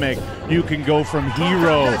dynamic. You can go from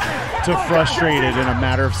hero to frustrated in a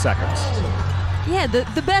matter of seconds. Yeah,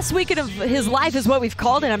 the best weekend of his life is what we've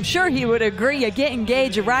called it. I'm sure he would agree. You get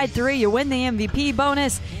engaged, you ride through, you win the MVP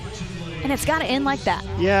bonus, and it's got to end like that.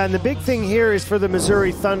 Yeah, and the big thing here is for the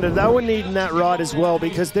Missouri Thunder. They were needing that ride as well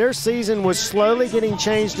because their season was slowly getting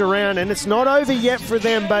changed around, and it's not over yet for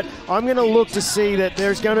them, but I'm going to look to see that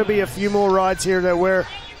there's going to be a few more rides here that where,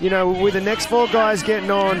 you know, with the next 4 guys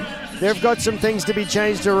getting on, they've got some things to be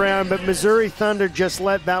changed around, but Missouri Thunder just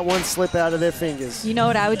let that one slip out of their fingers. You know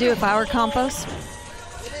what I would do if I were Compost?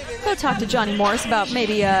 Go talk to Johnny Morris about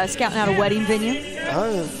maybe scouting out a wedding venue.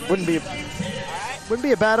 Wouldn't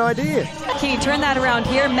be a bad idea. Can you turn that around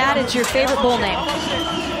here? Matt, it's your favorite bull name.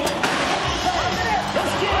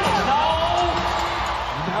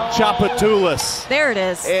 Tchoupitoulas. There it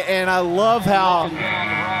is. And I love how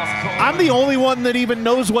I'm the only one that even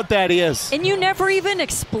knows what that is. And you never even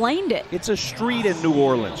explained it. It's a street in New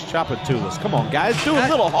Orleans, Tchoupitoulas. Come on, guys, do a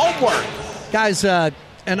little homework. Guys,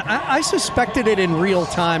 and I suspected it in real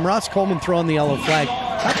time. Ross Coleman throwing the yellow flag.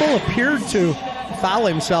 That bull appeared to foul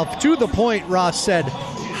himself. To the point, Ross said,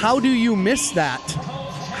 how do you miss that?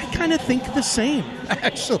 I kind of think the same,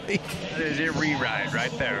 actually. That is a re-ride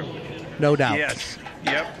right there. No doubt. Yes.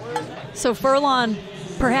 Yep. So Furlon,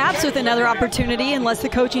 perhaps with another opportunity, unless the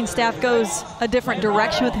coaching staff goes a different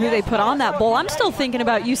direction with who they put on that bull. I'm still thinking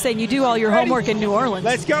about you saying you do all your homework in New Orleans.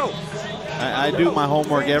 Let's go. I do my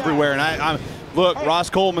homework everywhere, and I'm look, Ross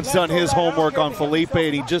Coleman's done his homework on Felipe,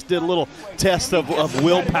 and he just did a little test of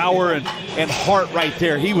willpower and heart right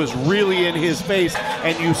there. He was really in his face,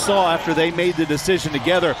 and you saw after they made the decision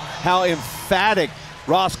together how emphatic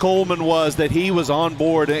Ross Coleman was that he was on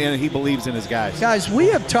board and he believes in his guys. Guys,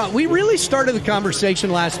 we really started the conversation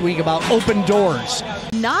last week about open doors.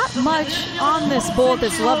 Not much on this bull at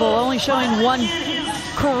this level, only showing 1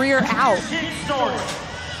 career out.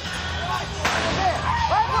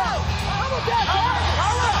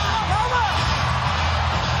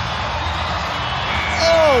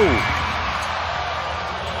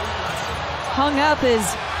 Hung up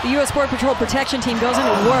as the U.S. Border Patrol Protection Team goes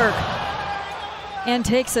into work and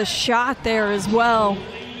takes a shot there as well.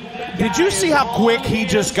 Did you see how quick he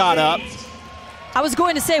just got up? I was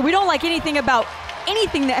going to say, we don't like anything about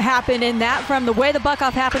anything that happened in that, from the way the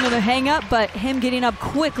buck-off happened to the hang-up, but him getting up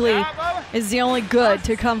quickly is the only good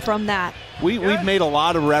to come from that. We've made a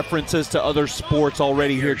lot of references to other sports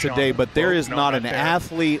already here today, but there is not an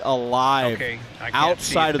athlete alive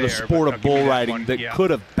outside of the sport of bull riding that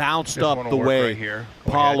could have bounced up the way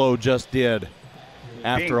Paulo just did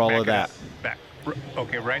after all of that.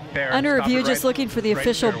 Okay, right there. Under review, just looking for the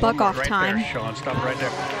official buck-off time. There, Sean, stop right there.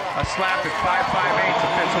 A slap at 5.58,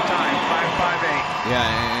 official time, 5.58. Yeah,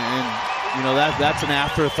 and you know, that's an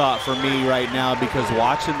afterthought for me right now, because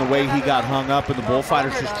watching the way he got hung up and the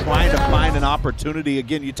bullfighters just trying to find an opportunity.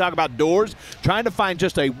 Again, you talk about doors, trying to find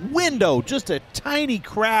just a window, just a tiny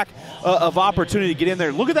crack of opportunity to get in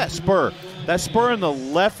there. Look at that spur. That spur in the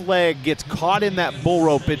left leg gets caught in that bull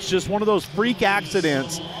rope. It's just one of those freak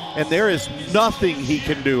accidents, and there is nothing he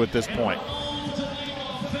can do at this point.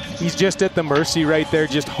 He's just at the mercy right there,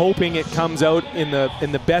 just hoping it comes out in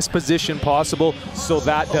the best position possible so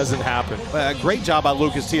that doesn't happen. Great job by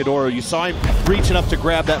Lucas Teodoro. You saw him reaching up to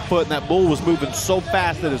grab that foot, and that bull was moving so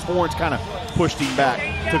fast that his horns kind of pushed him back,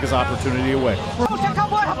 took his opportunity away.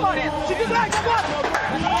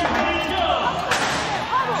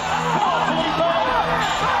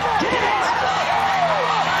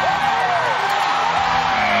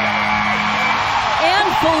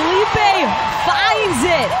 Felipe finds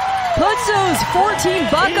it. Puts those 14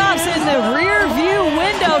 buck-offs in the rear view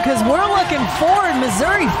window because we're looking forward.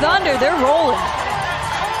 Missouri Thunder, they're rolling.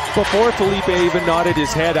 Before Felipe even nodded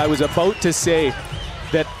his head, I was about to say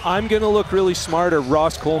that I'm going to look really smart, or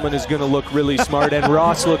Ross Coleman is going to look really smart, and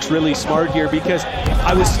Ross looks really smart here, because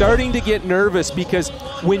I was starting to get nervous, because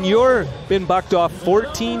when you're been bucked off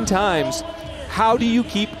 14 times, how do you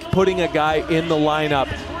keep putting a guy in the lineup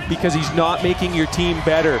because he's not making your team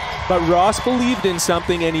better? But Ross believed in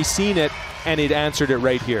something, and he's seen it, and it answered it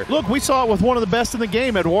right here. Look, we saw it with one of the best in the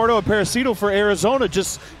game. Eduardo Aparecido for Arizona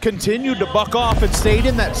just continued to buck off and stayed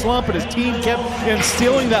in that slump, and his team kept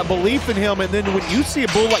instilling that belief in him. And then when you see a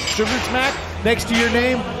bull like Sugar Smack next to your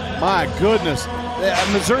name, my goodness,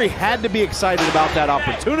 Missouri had to be excited about that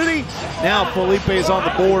opportunity. Now Felipe's on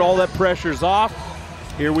the board, all that pressure's off.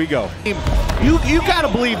 Here we go. You got to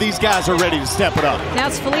believe these guys are ready to step it up. Now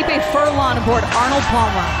it's Felipe Furlan aboard Arnold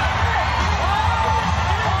Palmer.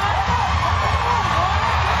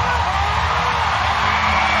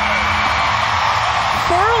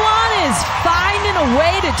 Furlan is finding a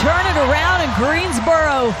way to turn it around, and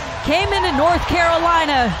Greensboro came into North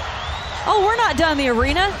Carolina. Oh, we're not done in the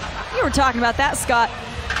arena. You were talking about that, Scott.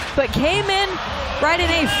 But came in right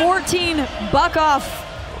in a 14 buck-off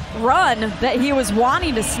run that he was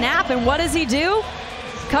wanting to snap, and what does he do?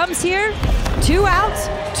 Comes here, 2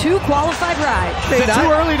 outs, 2 qualified rides. Is it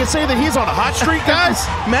too early to say that he's on a hot streak, guys?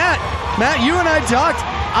 Matt, you and I talked.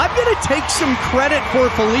 I'm going to take some credit for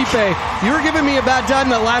Felipe. You were giving me a bad time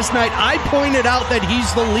that last night. I pointed out that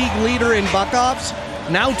he's the league leader in buck-offs.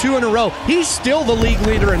 Now 2 in a row. He's still the league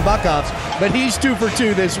leader in buck-offs, but he's 2 for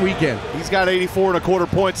 2 this weekend. He's got 84.25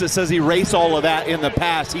 points. That says he raced all of that in the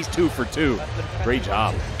past. He's 2 for 2. Great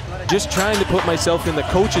job. Just trying to put myself in the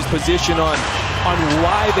coach's position on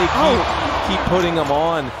why they keep putting him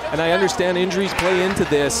on. And I understand injuries play into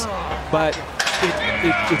this, but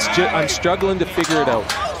it's just, I'm struggling to figure it out.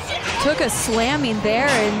 Took a slamming there,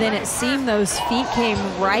 and then it seemed those feet came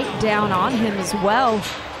right down on him as well.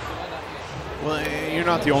 Well, you're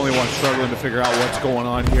not the only one struggling to figure out what's going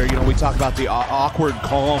on here. You know, we talk about the awkward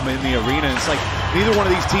calm in the arena. It's like neither one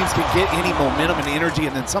of these teams can get any momentum and energy,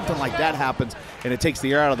 and then something like that happens, and it takes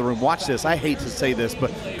the air out of the room. Watch this. I hate to say this,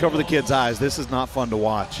 but cover the kid's eyes. This is not fun to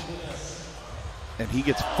watch. And he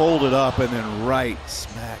gets folded up and then right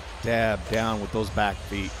smack dab down with those back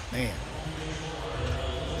feet. Man.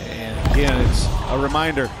 And again, it's a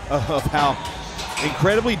reminder of how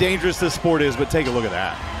incredibly dangerous this sport is, but take a look at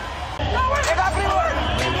that.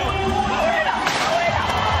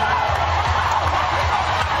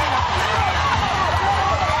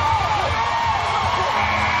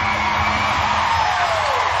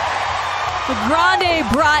 Grande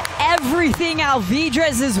brought everything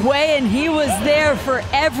Alvidrez's way, and he was there for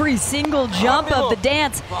every single jump of the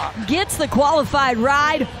dance. Gets the qualified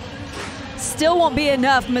ride. Still won't be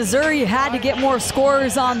enough. Missouri had to get more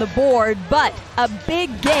scorers on the board, but a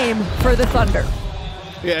big game for the Thunder.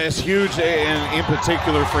 Yeah, it's huge, and in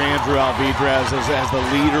particular for Andrew Alvidrez as the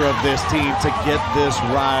leader of this team to get this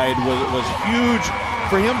ride was huge.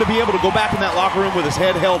 For him to be able to go back in that locker room with his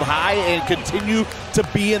head held high and continue to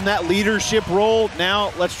be in that leadership role.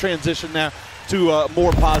 Now let's transition now to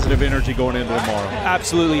more positive energy going into tomorrow.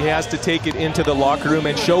 Absolutely, he has to take it into the locker room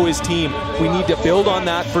and show his team we need to build on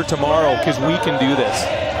that for tomorrow, because we can do this.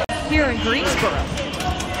 Here in Greensboro.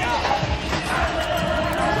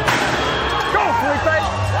 Go, Felipe!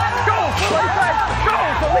 Go, Felipe! Go,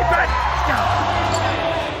 Felipe!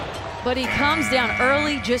 But he comes down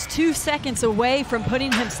early, just 2 seconds away from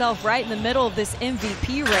putting himself right in the middle of this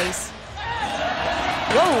MVP race.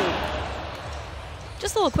 Whoa.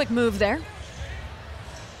 Just a little quick move there.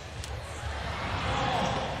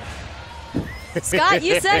 Scott,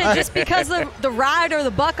 you said it, just because the ride or the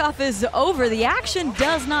buck-off is over, the action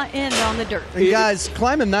does not end on the dirt. And guys,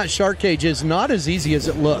 climbing that shark cage is not as easy as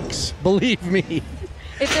it looks. Believe me.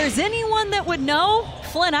 If there's anyone that would know,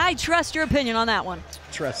 Flynn, I trust your opinion on that one.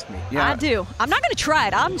 Trust me. Yeah. I do. I'm not going to try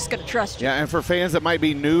it. I'm just going to trust you. Yeah, and for fans that might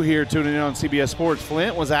be new here tuning in on CBS Sports,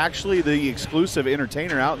 Flint was actually the exclusive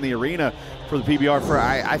entertainer out in the arena for the PBR for,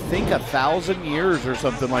 I think, 1,000 years or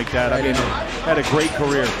something like that. I mean, had a great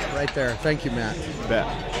career. Right there. Thank you, Matt. You bet.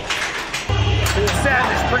 Be a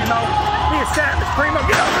savage, Primo. Be a savage, Primo.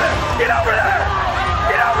 Get over there. Get over there.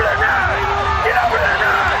 Get over there now. Get over there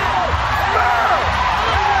now.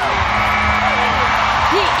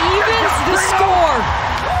 He evens the score.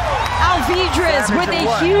 Alvidrez with a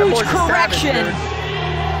huge correction.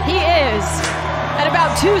 He is at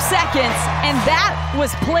about 2 seconds, and that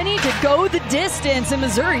was plenty to go the distance, and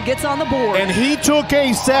Missouri gets on the board. And he took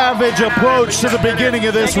a savage approach to the beginning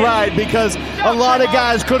of this ride because a lot of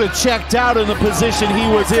guys could have checked out in the position he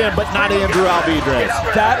was in, but not Andrew Alvidrez.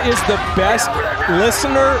 That is the best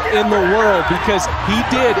listener in the world because he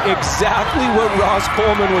did exactly what Ross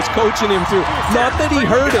Coleman was coaching him through. Not that he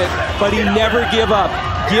heard it, but he never give up.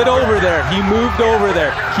 Get over there. He moved over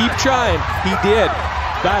there. Keep trying. He did.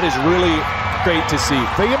 That is really great to see.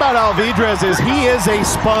 The thing about Alvidrez is he is a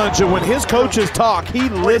sponge, and when his coaches talk, he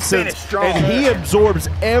listens and he absorbs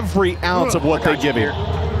every ounce of what they give him.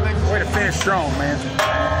 Way to finish strong, man.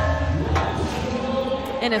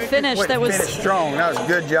 And a finish that was strong. That was a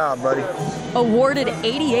good job, buddy. awarded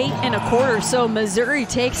 88 1/4, so Missouri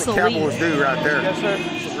takes the lead. Cowboys do right there. Yes, sir.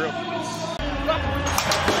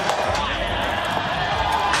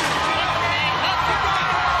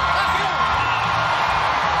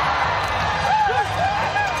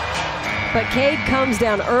 But Cade comes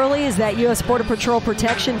down early as that U.S. Border Patrol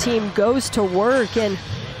protection team goes to work, and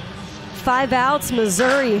 5 outs,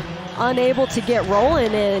 Missouri unable to get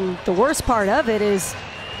rolling, and the worst part of it is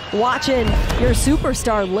watching your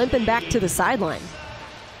superstar limping back to the sideline.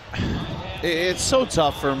 It's so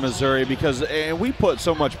tough for Missouri because we put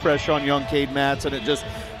so much pressure on young Cade Matson at just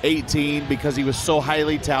 18 because he was so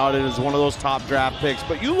highly touted as one of those top draft picks.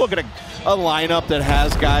 But you look at a lineup that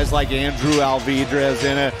has guys like Andrew Alvidrez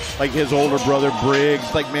in it, like his older brother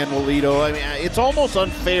Briggs, like Manuelito. I mean, it's almost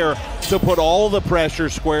unfair to put all the pressure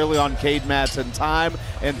squarely on Cade Matson time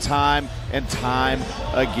and time and time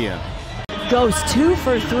again. Goes 2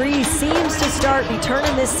 for 3, seems to start be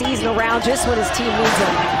turning this season around just when his team needs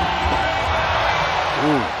him.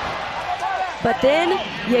 Ooh. But then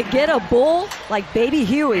you get a bull like Baby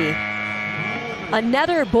Huey,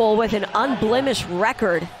 another bull with an unblemished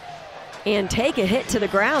record, and take a hit to the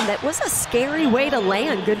ground. That was a scary way to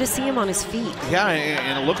land. Good to see him on his feet. Yeah,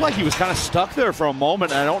 and it looked like he was kind of stuck there for a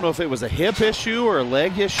moment. I don't know if it was a hip issue or a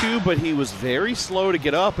leg issue, but he was very slow to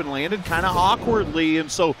get up and landed kind of awkwardly.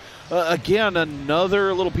 And so, again,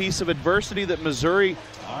 another little piece of adversity that Missouri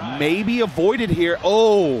maybe avoided here.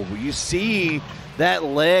 Oh, you see that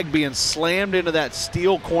leg being slammed into that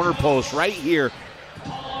steel corner post right here.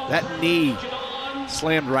 That knee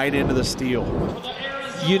slammed right into the steel.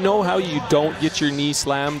 You know how you don't get your knee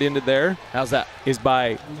slammed into there? How's that? Is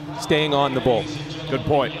by staying on the bull. Good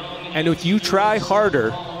point. And if you try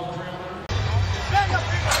harder,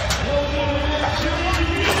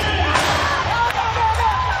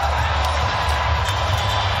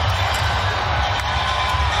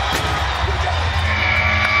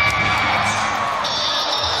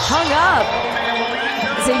 Hung up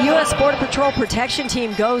as the U.S. Border Patrol protection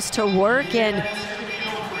team goes to work, and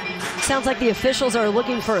sounds like the officials are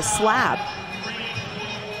looking for a slap.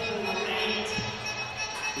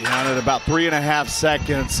 Yeah, and at about 3.5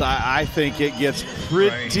 seconds, I think it gets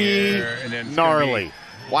pretty gnarly.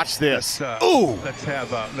 Watch this. Ooh! Let's have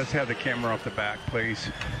the camera off the back, please.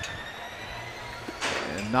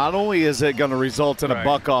 And not only is it going to result in a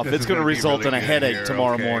buck off, it's going to result in a headache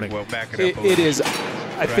tomorrow morning. Well, back it is.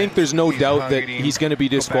 I think there's no doubt that he's going to be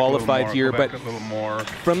disqualified here, but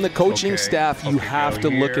from the coaching staff, you have to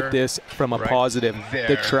look at this from a positive.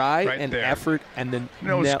 The try and effort and the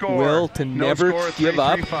will to never give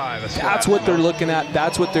up, that's what they're looking at.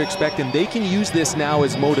 That's what they're expecting. They can use this now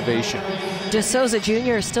as motivation. DeSouza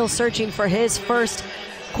Jr. is still searching for his first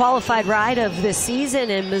qualified ride of the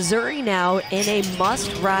season, and Missouri now in a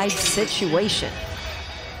must-ride situation.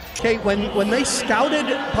 Okay, when they scouted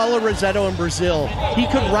Paulo Rossetto in Brazil, he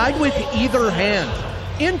could ride with either hand.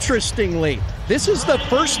 Interestingly, this is the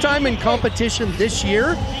first time in competition this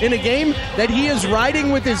year in a game that he is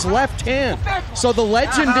riding with his left hand. So the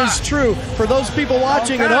legend is true for those people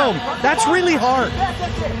watching at home. That's really hard.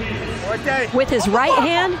 With his right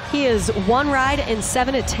hand, he is 1 ride in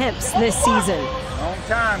 7 attempts this season.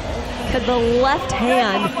 Could the left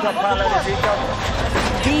hand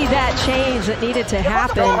be that change that needed to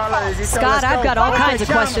happen? Scott, I've got all kinds of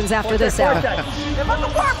questions after this hour. To the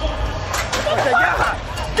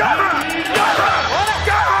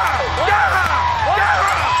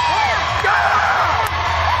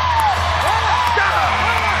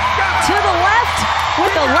left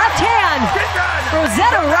with the left hand.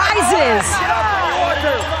 Rossetto rises.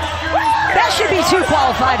 That should be 2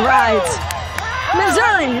 qualified rides.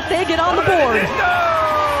 Missouri, they get on the board.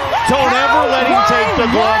 Don't ever let him take the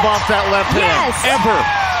glove off that left hand. Ever.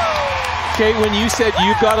 Okay, when you said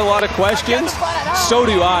you've got a lot of questions, so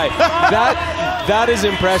do I. That is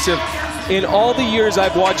impressive. In all the years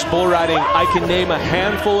I've watched bull riding, I can name a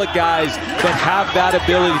handful of guys that have that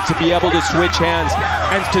ability to be able to switch hands.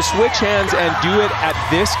 And to switch hands and do it at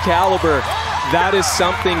this caliber, that is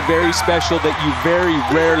something very special that you very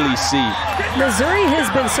rarely see. Missouri has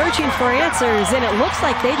been searching for answers, and it looks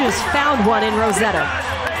like they just found one in Rosetta.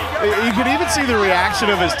 You can even see the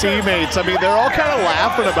reaction of his teammates. I mean, they're all kind of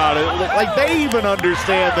laughing about it. Like they even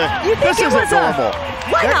understand that this isn't normal.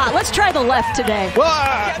 Why not? Let's try the left today. Well,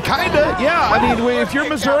 kind of, yeah. I mean, if you're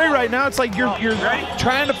Missouri right now, it's like you're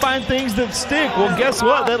trying to find things that stick. Well, guess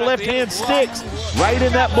what? That left hand sticks right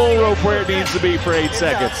in that bull rope where it needs to be for 8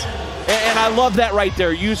 seconds. And I love that right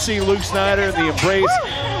there. You see Luke Snyder in the embrace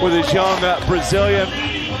with his young Brazilian.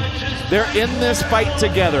 They're in this fight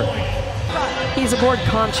together. He's aboard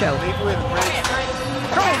Concho. Go, Briggs!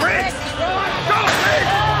 Go, Briggs! Go, Briggs!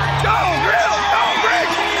 Go,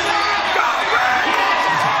 Briggs! Go, Briggs!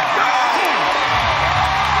 Go!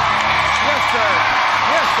 Yes, sir.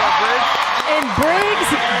 Yes, sir, Briggs. And Briggs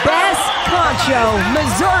best Concho.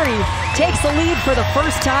 Missouri takes the lead for the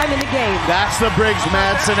first time in the game. That's the Briggs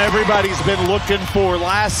Madsen everybody's been looking for.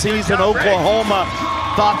 Last season, Oklahoma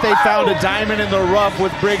thought they found a diamond in the rough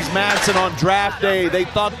with Briggs Madsen on draft day. They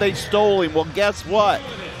thought they stole him. Well, guess what?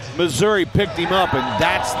 Missouri picked him up, and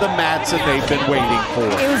that's the Madsen they've been waiting for.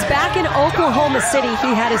 It was back in Oklahoma City.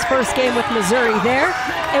 He had his first game with Missouri there.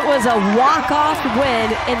 It was a walk-off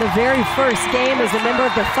win in the very first game as a member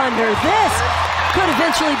of the Thunder. This could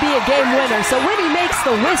eventually be a game winner. So when he makes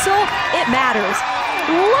the whistle, it matters.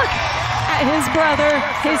 Look at his brother,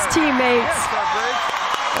 his teammates.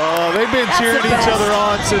 Oh, they've been cheering each other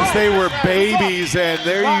on since they were babies, and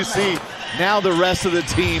there you see now the rest of the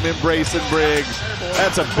team embracing Briggs.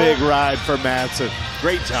 That's a big ride for Madsen.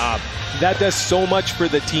 Great job. That does so much for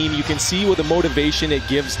the team. You can see what the motivation it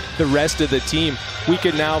gives the rest of the team. We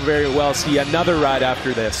could now very well see another ride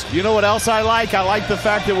after this. You know what else I like? I like the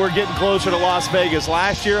fact that we're getting closer to Las Vegas.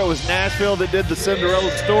 Last year it was Nashville that did the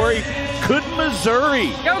Cinderella Story. Could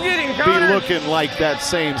Missouri be looking like that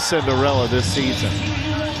same Cinderella this season?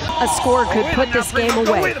 A score could put this game away.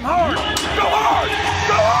 Go with him hard! Go hard! Go hard!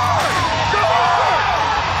 Go hard!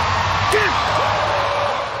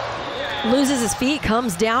 Loses his feet,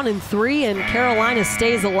 comes down in 3, and Carolina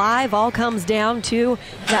stays alive. All comes down to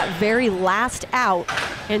that very last out,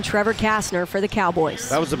 and Trevor Kastner for the Cowboys.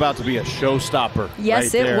 That was about to be a showstopper.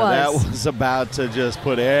 Yes, right it there. was. That was about to just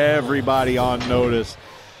put everybody on notice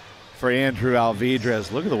for Andrew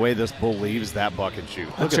Alvidrez. Look at the way this bull leaves that bucket chute.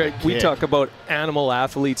 That's right. We talk about animal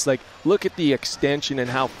athletes. Like, look at the extension and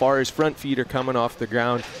how far his front feet are coming off the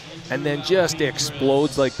ground, and then just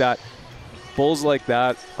explodes like that. Bulls like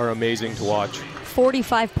that are amazing to watch.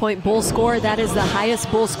 45-point bull score. That is the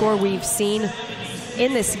highest bull score we've seen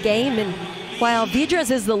in this game. And while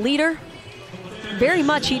Vidras is the leader, very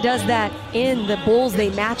much he does that in the bulls they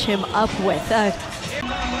match him up with.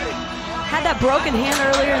 Had that broken hand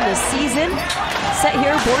earlier in the season. Set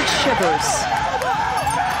here aboard Shivers.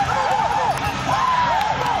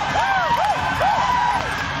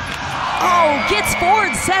 Oh, gets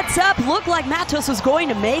forward, sets up. Looked like Matos was going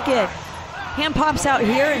to make it. Hand pops out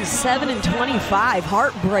here in 7-25.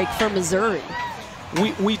 Heartbreak for Missouri.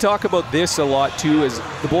 We talk about this a lot too, is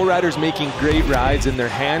the bull riders making great rides and their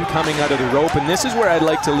hand coming out of the rope. And this is where I'd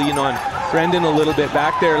like to lean on Brendan a little bit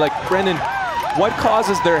back there. Like, Brendan, what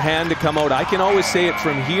causes their hand to come out? I can always say it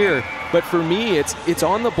from here, but for me, it's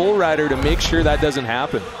on the bull rider to make sure that doesn't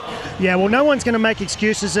happen. Yeah, well, no one's going to make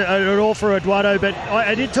excuses at all for Eduardo, but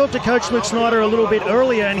I did talk to Coach Luke Snyder a little bit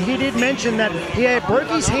earlier, and he did mention that he had broke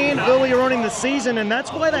his hand earlier on in the season, and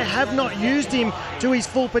that's why they have not used him to his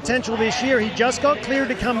full potential this year. He just got cleared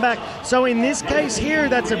to come back. So in this case here,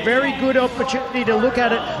 that's a very good opportunity to look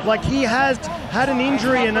at it like he has had an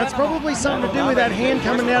injury, and that's probably something to do with that hand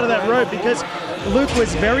coming out of that rope, because Luke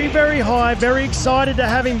was very, very high, very excited to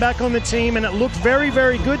have him back on the team, and it looked very,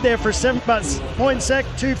 very good there for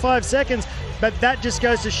 7.25 seconds. But that just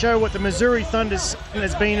goes to show what the Missouri Thunder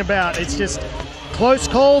has been about. It's just close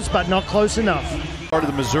calls, but not close enough. Part of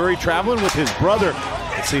the Missouri traveling with his brother.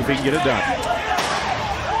 Let's see if he can get it done.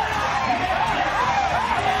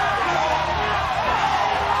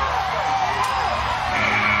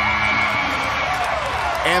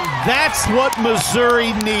 And that's what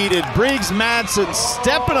Missouri needed. Briggs Madsen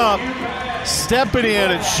stepping up, stepping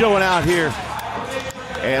in, and showing out here.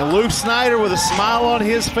 And Luke Snyder with a smile on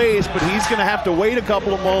his face, but he's going to have to wait a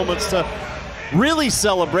couple of moments to really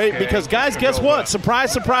celebrate because, guys, guess what?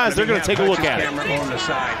 Surprise, surprise, they're going to take a look at it. Camera on the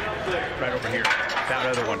side, right over here. That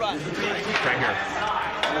other one, right here.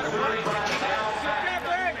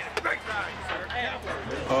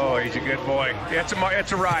 Oh, boy. He's a good boy.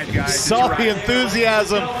 It's a ride, guys. Saw the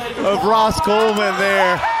enthusiasm of Ross Coleman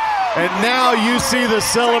there. And now you see the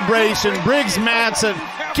celebration. Briggs Matson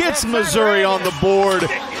gets Missouri on the board,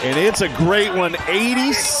 and it's a great one,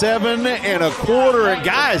 87 1/4. And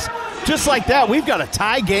guys, just like that, we've got a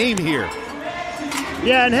tie game here.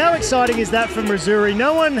 Yeah, and how exciting is that for Missouri?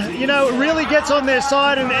 No one, really gets on their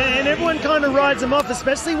side, and everyone kind of rides them off,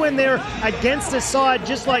 especially when they're against a side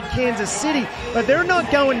just like Kansas City. But they're not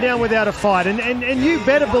going down without a fight, and you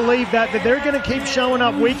better believe that they're going to keep showing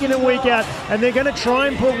up week in and week out, and they're going to try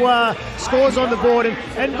and put scores on the board.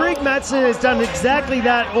 And Briggs Matson has done exactly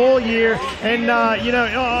that all year, and,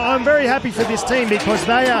 I'm very happy for this team because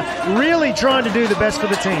they are really trying to do the best for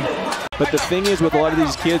the team. But the thing is, with a lot of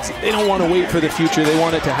these kids, they don't want to wait for the future. They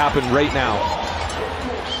want it to happen right now.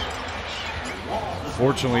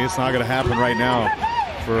 Fortunately, it's not going to happen right now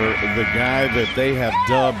for the guy that they have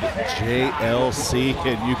dubbed JLC.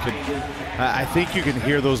 And I think you can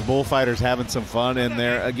hear those bullfighters having some fun in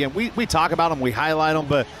there. Again, we talk about them, we highlight them,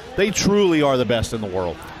 but they truly are the best in the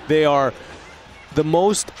world. They are the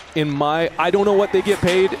most I don't know what they get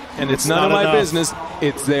paid, and it's none of my business.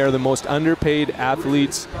 They're the most underpaid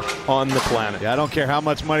athletes on the planet. Yeah, I don't care how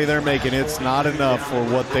much money they're making. It's not enough for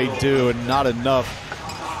what they do, and not enough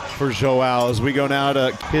for Joao. As we go now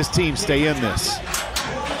to his team stay in this.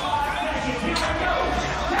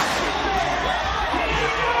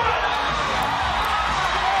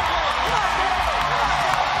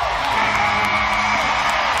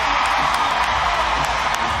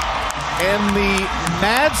 And the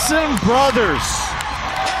Madsen brothers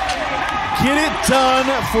get it done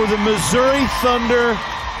for the Missouri Thunder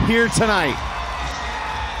here tonight.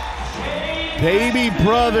 Baby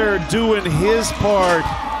brother doing his part.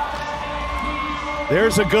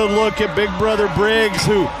 There's a good look at big brother Briggs,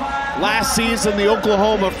 who last season the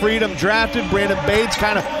Oklahoma Freedom drafted. Brandon Bates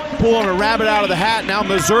kind of pulling a rabbit out of the hat. Now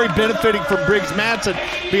Missouri benefiting from Briggs Matson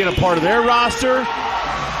being a part of their roster.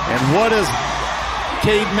 And what does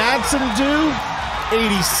Cade Matson do?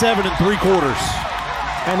 87 3/4.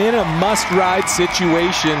 And in a must-ride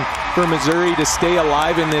situation for Missouri to stay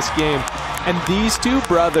alive in this game. And these two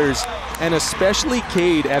brothers, and especially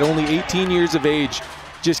Cade at only 18 years of age,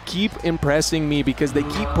 just keep impressing me because they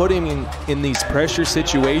keep putting him in these pressure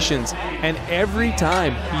situations. And every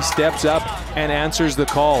time he steps up and answers the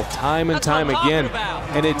call, time and time again.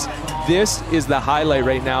 And this is the highlight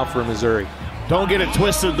right now for Missouri. Don't get it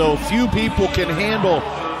twisted, though. Few people can handle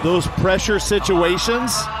those pressure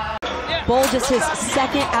situations. Bull just his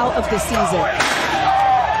second out of the season.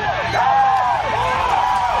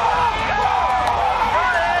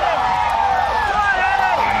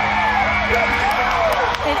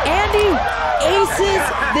 And Andy aces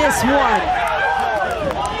this one.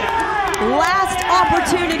 Last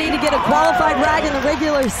opportunity to get a qualified ride in the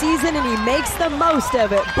regular season, and he makes the most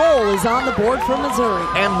of it. Bull is on the board for Missouri.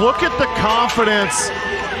 And look at the confidence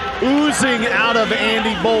oozing out of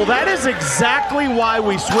Andy Bull. That is exactly why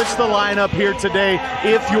we switched the lineup here today.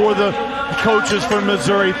 If you're the coaches for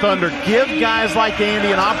Missouri Thunder, give guys like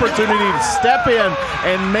Andy an opportunity to step in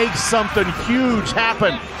and make something huge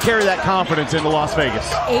happen. Carry that confidence into Las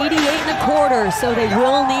Vegas. 88 1/4, so they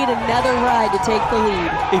will need another ride to take the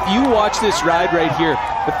lead. If you watch this ride right here,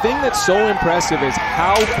 the thing that's so impressive is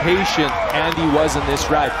how patient Andy was in this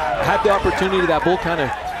ride. Had the opportunity, that Bull kind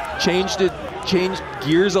of changed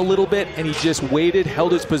gears a little bit, and he just waited,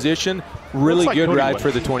 held his position. Really good ride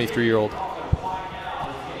for the 23-year-old.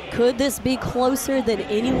 Could this be closer than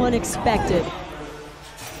anyone expected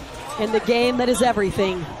in the game that is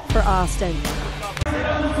everything for Austin? Come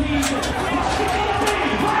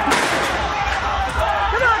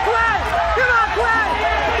on, Quay! Come on, Quay!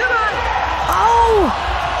 Come on! Oh!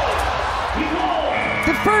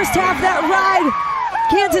 The first half of that ride,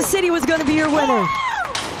 Kansas City was going to be your winner.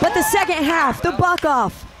 But the second half, the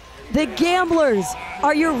buck-off, the Gamblers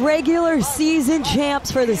are your regular season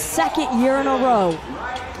champs for the second year in a row.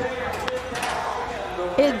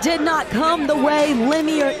 It did not come the way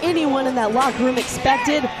Lemmy or anyone in that locker room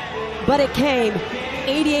expected, but it came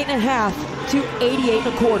 88 1/2 to 88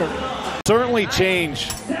 1/4. Certainly change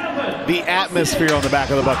the atmosphere on the back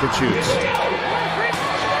of the bucket shoots.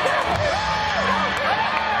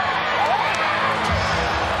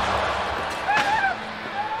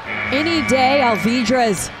 Any day,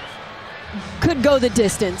 Alvidrez could go the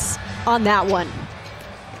distance on that one.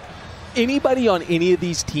 Anybody on any of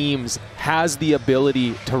these teams has the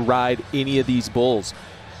ability to ride any of these bulls.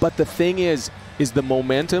 But the thing is the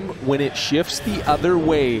momentum, when it shifts the other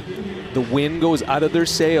way, the wind goes out of their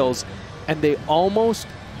sails, and they almost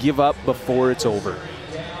give up before it's over.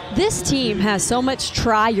 This team has so much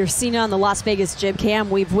try. You're seeing it on the Las Vegas Gym Cam.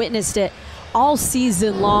 We've witnessed it all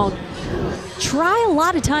season long. Try a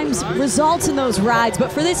lot of times results in those rides,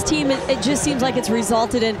 but for this team, it just seems like it's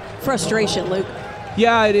resulted in frustration, Luke.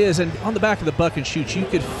 Yeah, it is. And on the back of the buck and shoots, you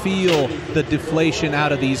could feel the deflation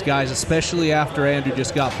out of these guys, especially after Andrew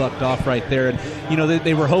just got bucked off right there. And, you know,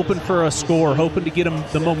 they were hoping for a score, hoping to get them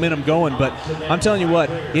the momentum going. But I'm telling you what,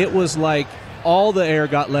 it was like all the air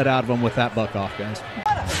got let out of them with that buck off, guys.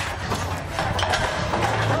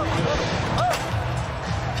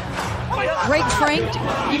 Greg Frank,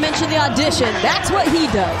 you mentioned the audition. That's what he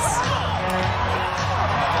does.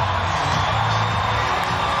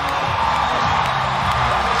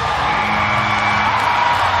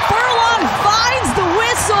 Furlong finds the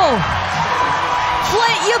whistle.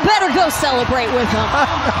 Flint, you better go celebrate with him.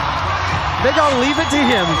 They're going to leave it to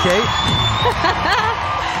him, Kate.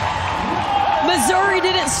 Missouri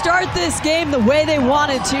didn't start this game the way they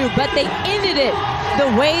wanted to, but they ended it the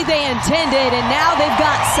way they intended, and now they've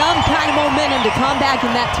got some kind of momentum to come back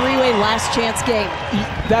in that three-way last chance game.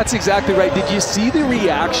 That's exactly right. Did you see the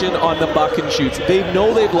reaction on the buck and shoots? They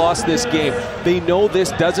know they've lost this game. They know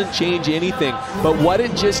this doesn't change anything, but what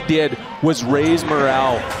it just did was raise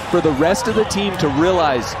morale for the rest of the team to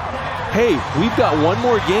realize, hey, we've got one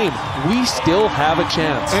more game. We still have a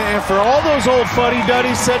chance. And for all those old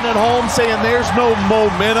fuddy-duddies sitting at home saying there's no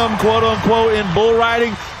momentum, quote-unquote, in bull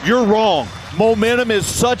riding, you're wrong. Momentum is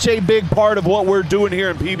such a big part of what we're doing here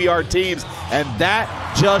in PBR teams, and that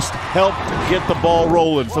just helped get the ball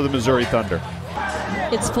rolling for the Missouri Thunder.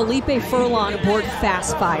 It's Felipe Furlong aboard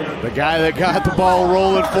Fast Fire. The guy that got the ball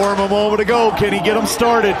rolling for him a moment ago. Can he get him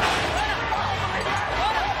started?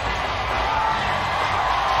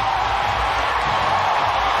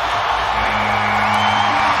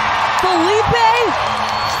 Felipe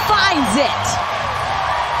finds it.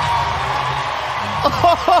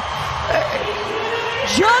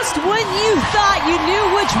 Just when you thought you knew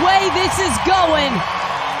which way this is going,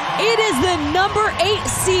 it is the number 8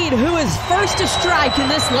 seed who is first to strike in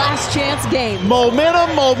this last chance game.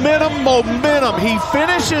 Momentum, momentum, momentum. He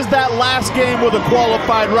finishes that last game with a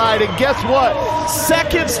qualified ride, and guess what?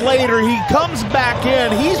 Seconds later, he comes back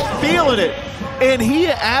in. He's feeling it, and he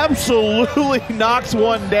absolutely knocks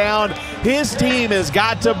one down. His team has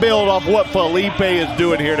got to build off what Felipe is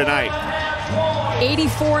doing here tonight.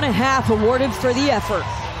 84.5 awarded for the effort.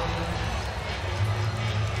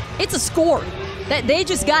 It's a score. That they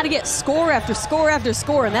just got to get score after score after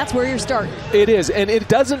score, and that's where you're starting. It is, and it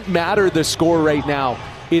doesn't matter the score right now.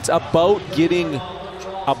 It's about getting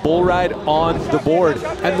a bull ride on the board.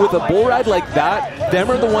 And with a bull ride like that,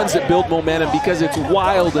 them are the ones that build momentum because it's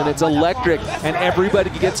wild and it's electric and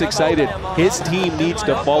everybody gets excited. His team needs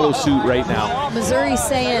to follow suit right now. Missouri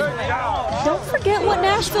saying, don't forget what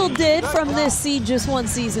Nashville did from this seed just one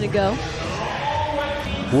season ago.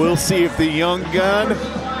 We'll see if the young gun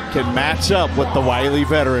can match up with the wily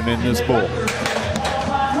veteran in this bull.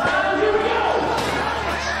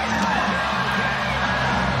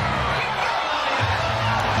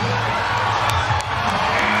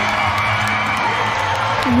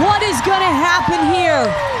 What is going to happen here?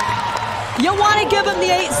 You want to give him the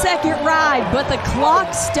 8-second ride, but the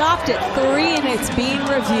clock stopped at 3 and it's being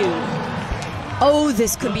reviewed. Oh,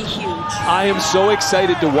 this could be huge. I am so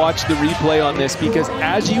excited to watch the replay on this because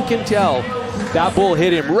as you can tell, that bull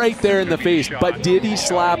hit him right there in the face, but did he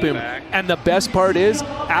slap him? And the best part is,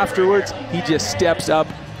 afterwards, he just steps up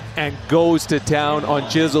and goes to town on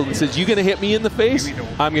Chisel and says, you gonna hit me in the face?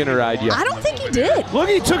 I'm gonna ride you. I don't think he did. Look,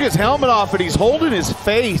 he took his helmet off and he's holding his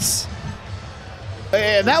face.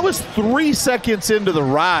 And that was 3 seconds into the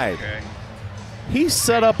ride. He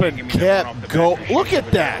set up and kept going. Look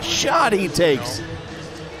at that shot he takes.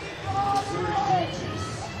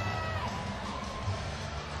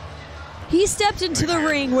 He stepped into the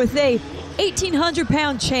ring with a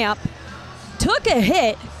 1,800-pound champ, took a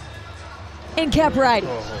hit, and kept riding.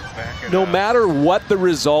 No matter what the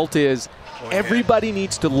result is, everybody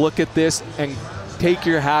needs to look at this and take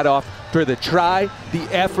your hat off for the try, the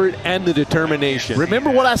effort, and the determination.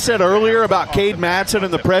 Remember what I said earlier about Cade Matson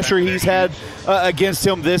and the pressure he's had against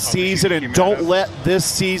him this season, and don't let this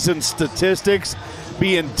season's statistics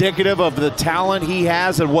be indicative of the talent he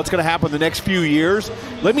has and what's going to happen the next few years.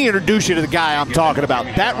 Let me introduce you to the guy I'm talking about.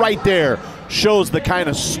 That right there shows the kind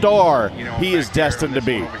of star he is destined to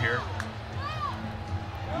be.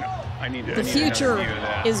 The future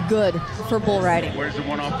is good for bull riding. Where's the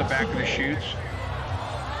one off the back of the chutes?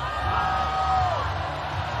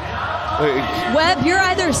 Webb, you're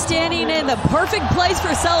either standing in the perfect place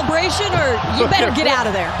for celebration or you better get out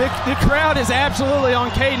of there. The crowd is absolutely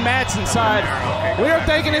on Cade Matson's side. We are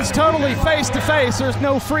thinking it's totally face-to-face. There's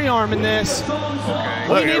no free arm in this.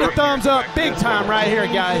 We need a thumbs up big time right here,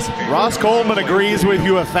 guys. Ross Coleman agrees with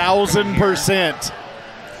you 1,000%.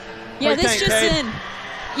 Yeah, this just in.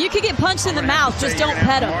 You could get punched in the mouth, just don't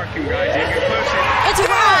pet him. It's a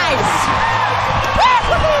rise!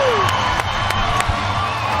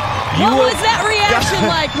 What was that reaction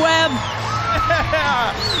like, Webb?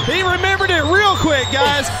 He remembered it real quick,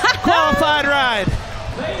 guys. Qualified ride.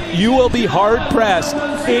 You will be hard-pressed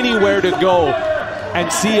anywhere to go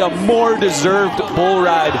and see a more deserved bull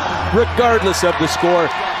ride, regardless of the score,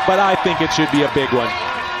 but I think it should be a big one.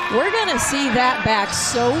 We're going to see that back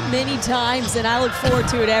so many times, and I look forward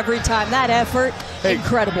to it every time. That effort,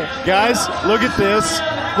 incredible. Guys, look at this.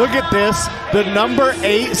 Look at this. The number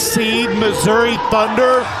 8 seed Missouri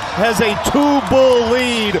Thunder has a 2-bull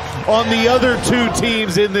lead on the other 2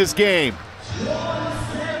 teams in this game.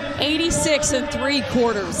 86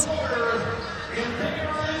 3/4.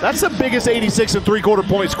 That's the biggest 86 3/4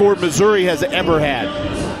 point score Missouri has ever had.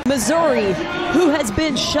 Missouri, who has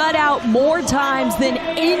been shut out more times than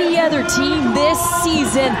any other team this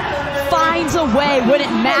season, finds a way when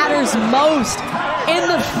it matters most. And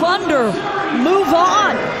the Thunder move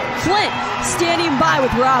on. Flint standing by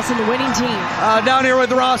with Ross and the winning team. Down here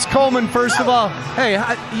with Ross Coleman, first of all. Hey,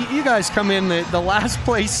 you guys come in, the last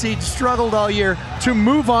place seed, struggled all year to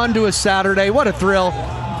move on to a Saturday. What a thrill.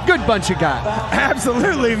 Good bunch of guys.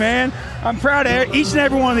 Absolutely, man. I'm proud of each and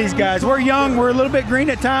every one of these guys. We're young, we're a little bit green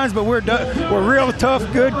at times, but we're real tough,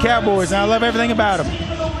 good Cowboys, and I love everything about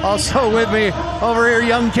them. Also with me over here,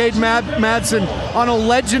 young Cade Madsen. On a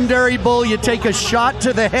legendary bull, you take a shot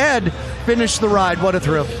to the head, finish the ride. What a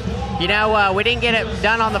thrill. You know, we didn't get it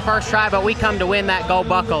done on the first try, but we come to win that gold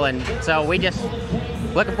buckle, and so we just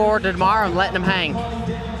looking forward to tomorrow and letting them hang.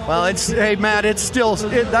 Well, hey, Matt, that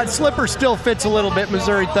slipper still fits a little bit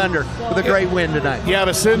Missouri Thunder with a great win tonight. Yeah,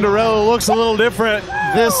 but Cinderella looks a little different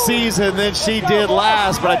this season than she did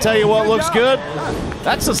last, but I tell you what looks good.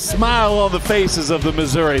 That's a smile on the faces of the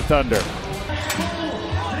Missouri Thunder.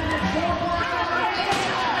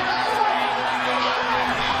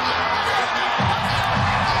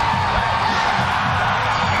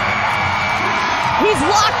 He's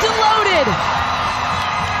locked and loaded.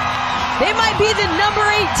 They might be the number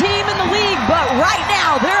 8 team in the league, but right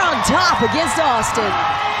now they're on top against Austin.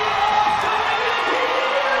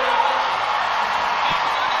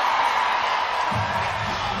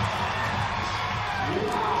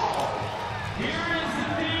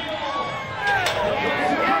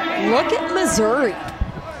 Look at Missouri.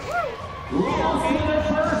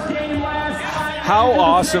 How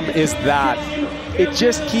awesome is that? It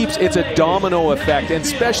just keeps, it's a domino effect, and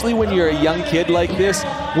especially when you're a young kid like this,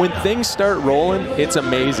 when things start rolling, it's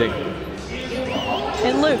amazing.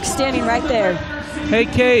 And Luke standing right there. Hey,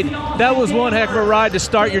 Cade, that was one heck of a ride to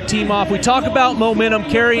start your team off. We talk about momentum,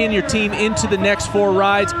 carrying your team into the next 4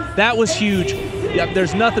 rides. That was huge. Yep,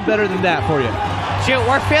 there's nothing better than that for you. Shoot,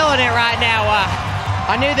 we're feeling it right now.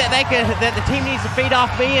 I knew that that the team needs to feed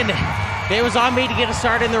off me, and it was on me to get us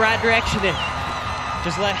started in the right direction and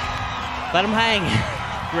just let them hang.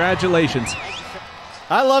 Congratulations.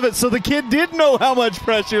 I love it. So the kid did know how much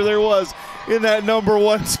pressure there was in that number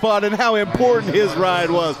 1 spot and how important his ride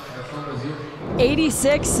was.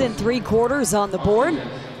 86 3/4 on the board,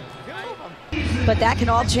 but that can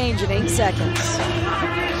all change in 8 seconds.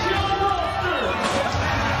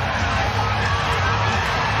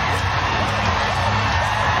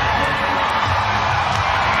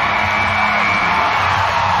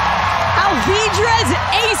 Alvidrez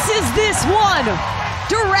aces this one.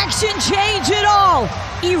 Direction change it all.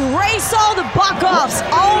 Erase all the buck-offs.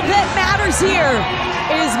 All that matters here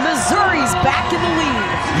is Missouri's back in the lead.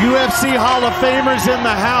 UFC Hall of Famers in the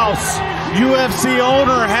house. UFC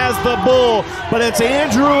owner has the bull, but it's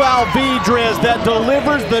Andrew Alvidrez that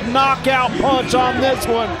delivers the knockout punch on this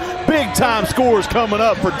one. Big time scores coming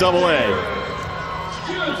up for AA.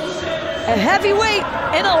 A heavyweight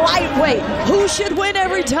and a lightweight. Who should win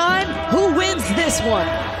every time? Who wins this one?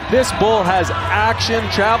 This bull has action,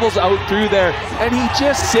 travels out through there, and he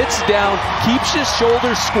just sits down, keeps his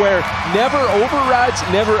shoulders square, never overrides,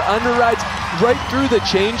 never underrides, right through the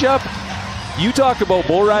changeup. You talk about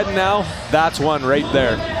bull riding now, that's one right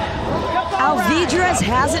there. Alvidrez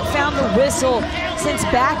hasn't found the whistle since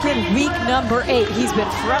back in week number 8. He's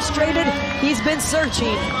been frustrated, he's been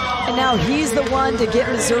searching, and now he's the one to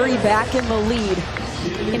get Missouri back in the lead.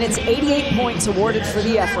 and it's 88 points awarded for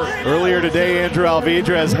the effort. Earlier today, Andrew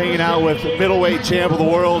Alvidrez hanging out with middleweight champ of the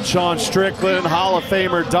world, Sean Strickland, Hall of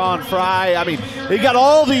Famer Don Fry. I mean, they got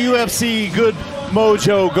all the UFC good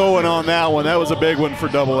mojo going on that one. That was a big one for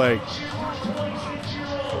Double A.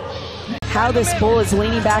 How this bull is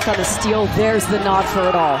leaning back on the steel, there's the nod for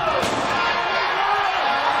it all.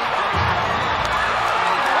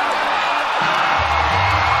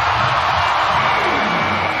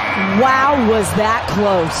 Wow, was that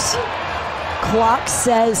close. Clock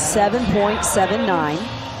says 7.79.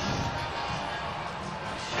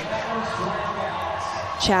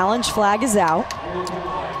 Challenge flag is out.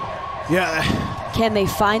 Yeah. Can they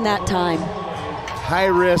find that time? High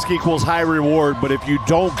risk equals high reward, but if you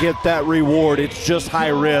don't get that reward, it's just high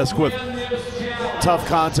risk with tough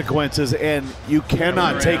consequences, and you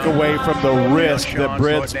cannot take away from the risk that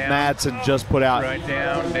Britt Madsen just put out. Right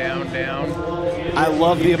down, down, down. I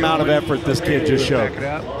love the amount of effort this kid just showed. Back it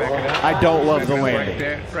up, back it up. I don't love the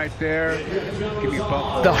landing. Right there. Give me a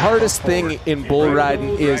bump. The hardest thing in bull riding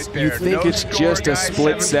is you think it's just a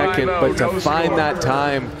split second, but to find that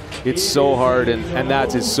time, it's so hard, and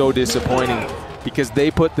that is so disappointing because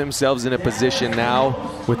they put themselves in a position now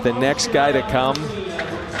with the next guy to come,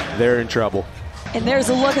 they're in trouble. And there's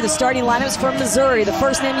a look at the starting lineups from Missouri. The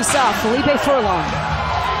first name you saw, Felipe Furlong.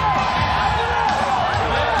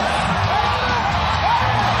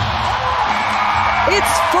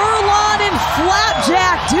 It's Furlong and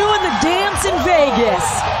Flapjack doing the dance in Vegas.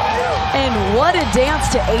 And what a dance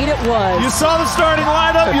to 8 it was. You saw the starting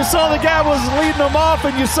lineup, you saw the guy was leading them off,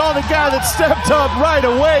 and you saw the guy that stepped up right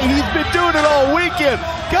away. He's been doing it all weekend.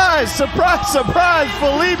 Guys, surprise, surprise,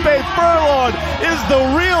 Felipe Furlong is the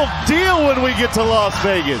real deal when we get to Las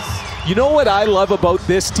Vegas. You know what I love about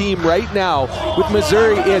this team right now with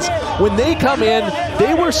Missouri is when they come in,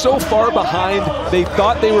 they were so far behind, they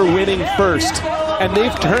thought they were winning first. And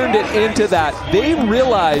they've turned it into that. They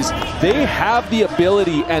realize they have the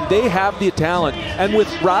ability and they have the talent. And with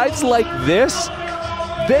rides like this,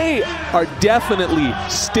 they are definitely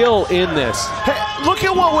still in this. Hey, look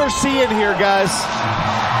at what we're seeing here, guys.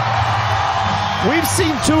 We've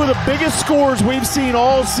seen two of the biggest scores we've seen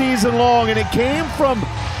all season long, and it came from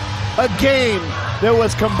a game that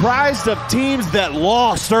was comprised of teams that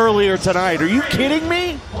lost earlier tonight. Are you kidding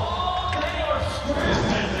me?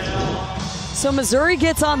 So Missouri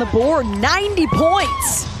gets on the board, 90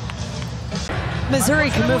 points.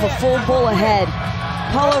 Missouri can move a full bull ahead.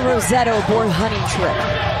 Paulo Rossetto aboard Hunting Trip.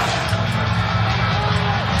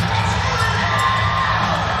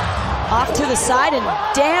 Off to the side and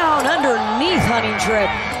down underneath Hunting Trip.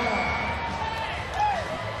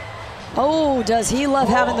 Oh, does he love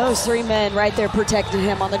having those three men right there protecting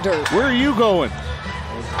him on the dirt. Where are you going?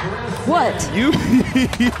 What?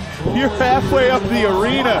 You're halfway up the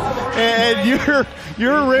arena, and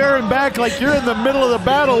you're rearing back like you're in the middle of the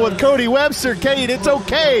battle with Cody Webster. Kate, it's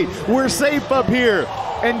okay. We're safe up here.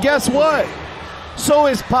 And guess what? So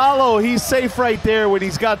is Paulo. He's safe right there when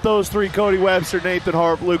he's got those three, Cody Webster, Nathan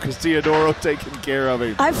Harp, Lucas Teodoro, taking care of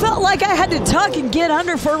him. I felt like I had to tuck and get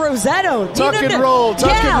under for Rossetto. Tuck and roll.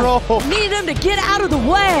 Needed him to get out of the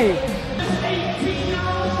way.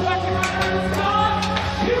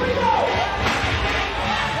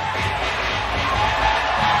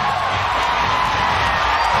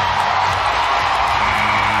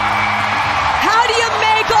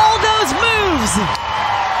 All those moves.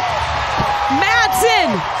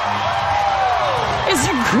 Madsen is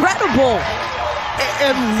incredible.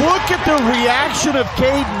 And look at the reaction of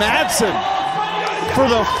Cade Madsen. For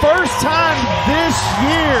the first time this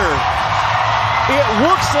year, it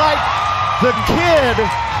looks like the kid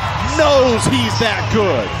knows he's that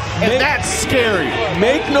good. And that's scary.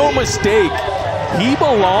 Make no mistake, he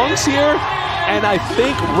belongs here. And I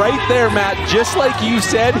think right there, Matt, just like you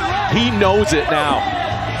said, he knows it now.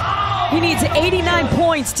 He needs 89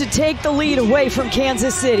 points to take the lead away from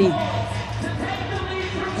Kansas City.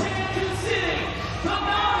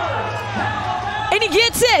 And he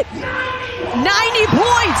gets it. 90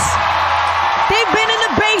 points. They've been in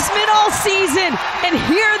the basement all season, and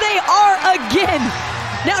here they are again.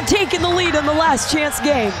 Now taking the lead in the last chance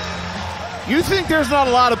game. You think there's not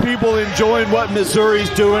a lot of people enjoying what Missouri's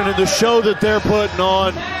doing and the show that they're putting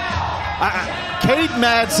on? Cade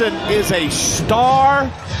Madsen is a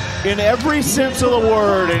star in every sense of the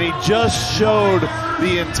word, and he just showed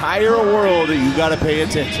the entire world that you got to pay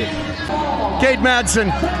attention. Cade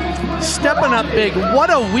Madsen, stepping up big.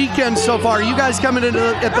 What a weekend so far. You guys coming in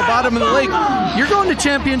at the bottom of the lake. You're going to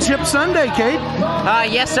Championship Sunday, Cade.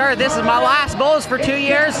 Yes, sir. This is my last Bulls for 2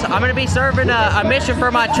 years. I'm going to be serving a mission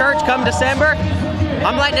for my church come December.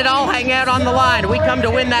 I'm letting it all hang out on the line. We come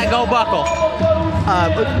to win that gold buckle.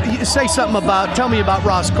 Say something tell me about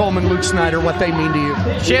Ross Coleman, Luke Snyder, what they mean to you.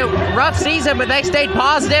 Shoot, rough season, but they stayed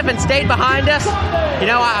positive and stayed behind us. You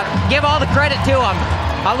know, I give all the credit to them.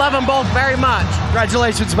 I love them both very much.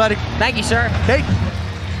 Congratulations, buddy. Thank you, sir. Kate.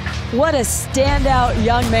 What a standout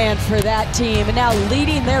young man for that team, and now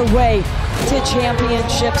leading their way to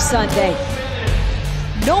Championship Sunday.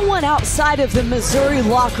 No one outside of the Missouri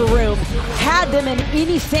locker room had them in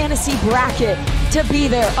any fantasy bracket to be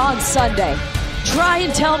there on Sunday. Try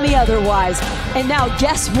and tell me otherwise. And now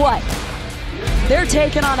guess what? They're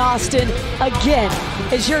taking on Austin again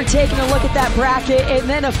as you're taking a look at that bracket. And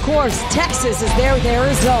then, of course, Texas is there with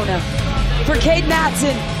Arizona. For Cade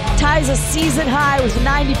Matson, ties a season high with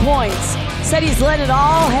 90 points. Said he's let it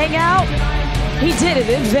all hang out. He did it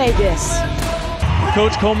in Vegas.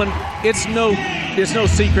 Coach Coleman, it's no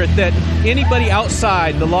secret that anybody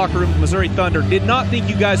outside the locker room of Missouri Thunder did not think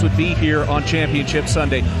you guys would be here on Championship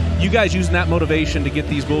Sunday. You guys using that motivation to get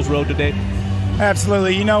these Bulls rode today?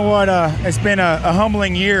 Absolutely. You know what? It's been a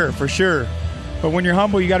humbling year for sure. But when you're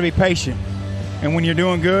humble, you got to be patient. And when you're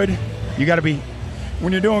doing good, you got to be.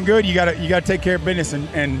 When you're doing good, you got to take care of business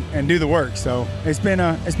and do the work. So it's been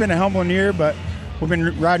a humbling year, but we've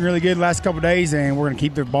been riding really good the last couple of days, and we're going to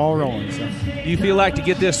keep the ball rolling. So. Do you feel like to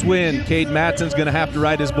get this win, Cade Matson's going to have to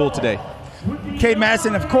ride his bull today? Cade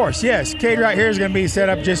Matson, of course, yes. Cade right here is going to be set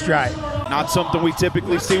up just right. Not something we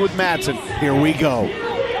typically see with Matson. Here we go.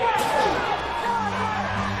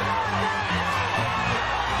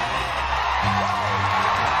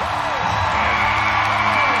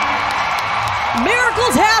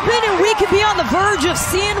 Miracles happen, and we could be on the verge of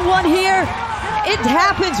seeing one here. It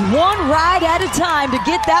happens one ride at a time to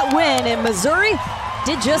get that win, and Missouri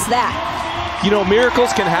did just that. You know,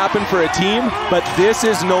 miracles can happen for a team, but this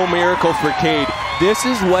is no miracle for Cade. This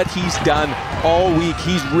is what he's done all week.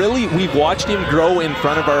 We've watched him grow in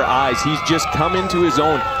front of our eyes. He's just come into his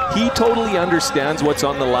own. He totally understands what's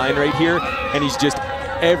on the line right here, and he's just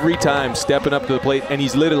every time stepping up to the plate, and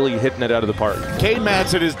he's literally hitting it out of the park. Cade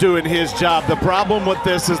Matson is doing his job. The problem with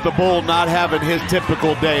this is the bull not having his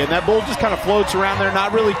typical day, and that bull just kind of floats around there,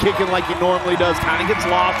 not really kicking like he normally does, kind of gets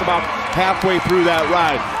lost about halfway through that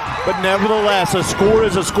ride. But nevertheless, a score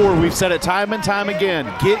is a score. We've said it time and time again.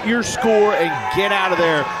 Get your score and get out of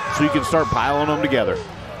there so you can start piling them together.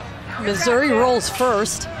 Missouri rolls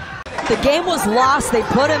first. The game was lost. They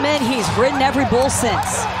put him in. He's ridden every bull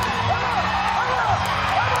since.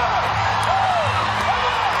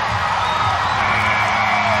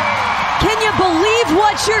 Can you believe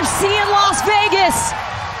what you're seeing, Las Vegas?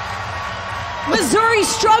 Missouri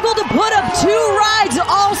struggled to put up 2 rides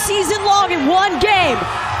all season long in one game.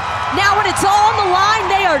 Now when it's all on the line,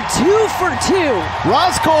 they are 2 for 2.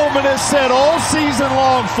 Ross Coleman has said all season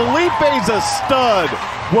long, Felipe's a stud.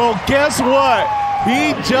 Well, guess what?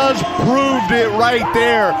 He just proved it right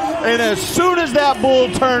there. And as soon as that bull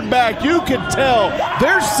turned back, you could tell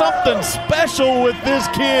there's something special with this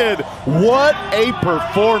kid. What a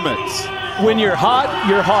performance. When you're hot,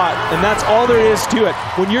 and that's all there is to it.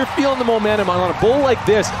 When you're feeling the momentum on a bull like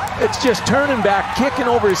this, it's just turning back, kicking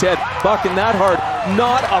over his head, bucking that hard.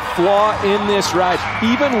 Not a flaw in this ride.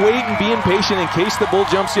 Even waiting, being patient in case the bull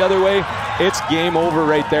jumps the other way, it's game over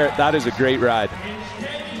right there. That is a great ride.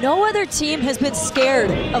 No other team has been scared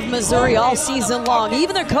of Missouri all season long.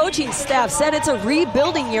 Even their coaching staff said it's a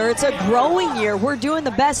rebuilding year, it's a growing year. We're doing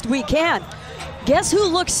the best we can. Guess who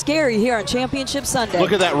looks scary here on Championship Sunday?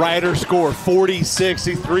 Look at that rider score, 46.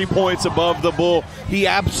 He's 3 points above the bull. He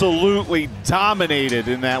absolutely dominated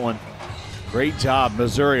in that one. Great job,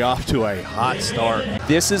 Missouri off to a hot start.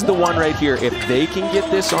 This is the one right here. If they can get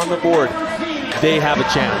this on the board, they have a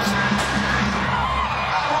chance.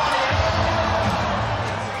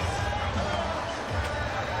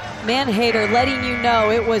 Manhater letting you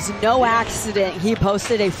know it was no accident. He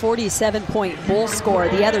posted a 47-point bull score.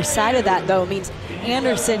 The other side of that, though, means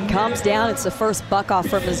Anderson comes down. It's the first buck off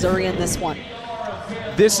for Missouri in this one.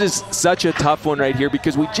 This is such a tough one right here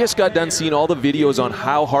because we just got done seeing all the videos on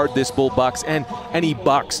how hard this bull bucks, and he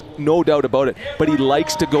bucks, no doubt about it, but he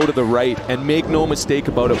likes to go to the right, and make no mistake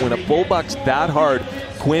about it, when a bull bucks that hard,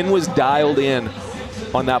 Quinn was dialed in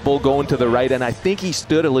on that bull going to the right, and I think he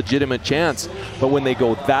stood a legitimate chance. But when they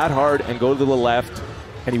go that hard and go to the left,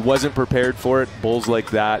 and he wasn't prepared for it, bulls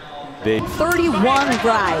like that, they... 31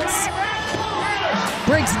 rides.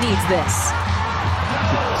 Briggs needs this.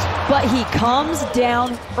 But he comes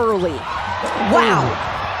down early. Wow.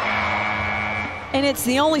 And it's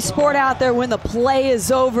the only sport out there when the play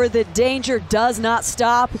is over, the danger does not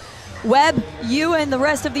stop. Webb, you and the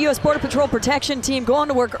rest of the U.S. Border Patrol protection team going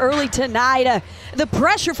to work early tonight. The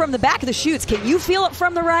pressure from the back of the chutes, can you feel it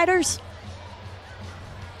from the riders?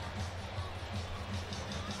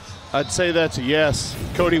 I'd say that's a yes.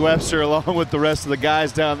 Cody Webster, along with the rest of the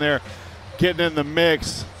guys down there, getting in the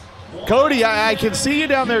mix. Cody, I can see you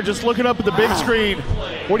down there just looking up at the big screen.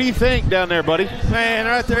 What do you think down there, buddy? Man,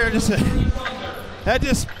 right there,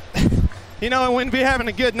 you know, I wouldn't be having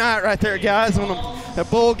a good night right there, guys, when a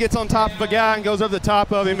bull gets on top of a guy and goes over the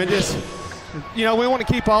top of him. And just, you know, we want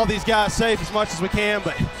to keep all these guys safe as much as we can,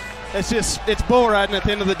 but it's bull riding at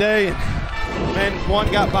the end of the day. And, man, one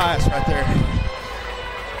got by us right there.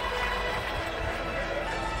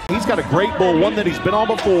 He's got a great bull, one that he's been on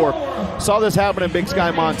before. Saw this happen in Big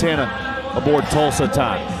Sky, Montana, aboard Tulsa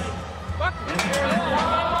time.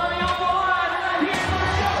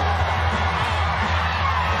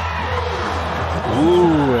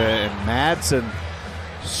 Ooh, and Madsen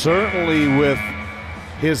certainly with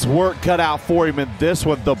his work cut out for him in this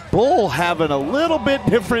one. The bull having a little bit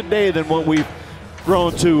different day than what we've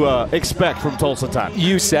grown to expect from Tulsa time.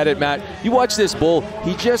 You said it, Matt. You watch this bull,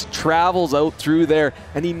 he just travels out through there,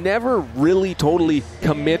 and he never really totally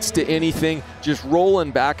commits to anything, just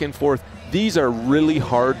rolling back and forth. These are really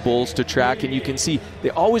hard bulls to track, and you can see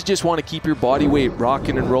they always just want to keep your body weight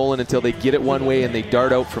rocking and rolling until they get it one way and they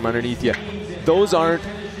dart out from underneath you. Those aren't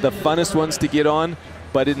the funnest ones to get on,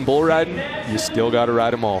 but in bull riding, you still got to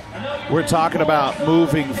ride them all. We're talking about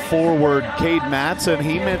moving forward. Cade Madsen,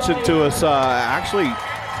 he mentioned to us, actually,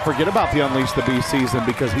 forget about the Unleash the Beast season,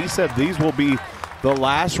 because he said these will be the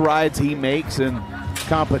last rides he makes in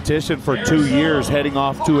competition for 2 years, heading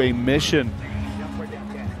off to a mission.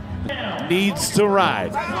 Needs to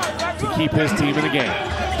ride to keep his team in the game.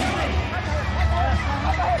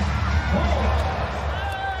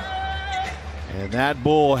 And that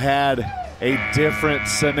bull had a different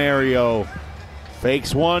scenario.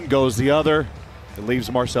 Fakes one, goes the other. It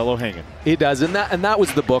leaves Marcelo hanging. It does, and that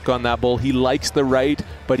was the book on that bull. He likes the right,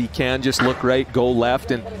 but he can just look right, go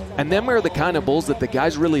left, and them are the kind of bulls that the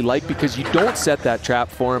guys really like, because you don't set that trap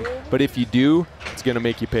for him, but if you do, it's going to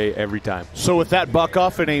make you pay every time. So with that buck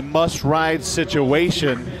off in a must-ride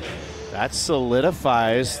situation, that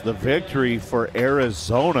solidifies the victory for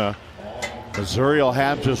Arizona. Missouri will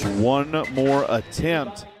have just one more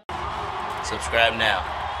attempt. Subscribe now.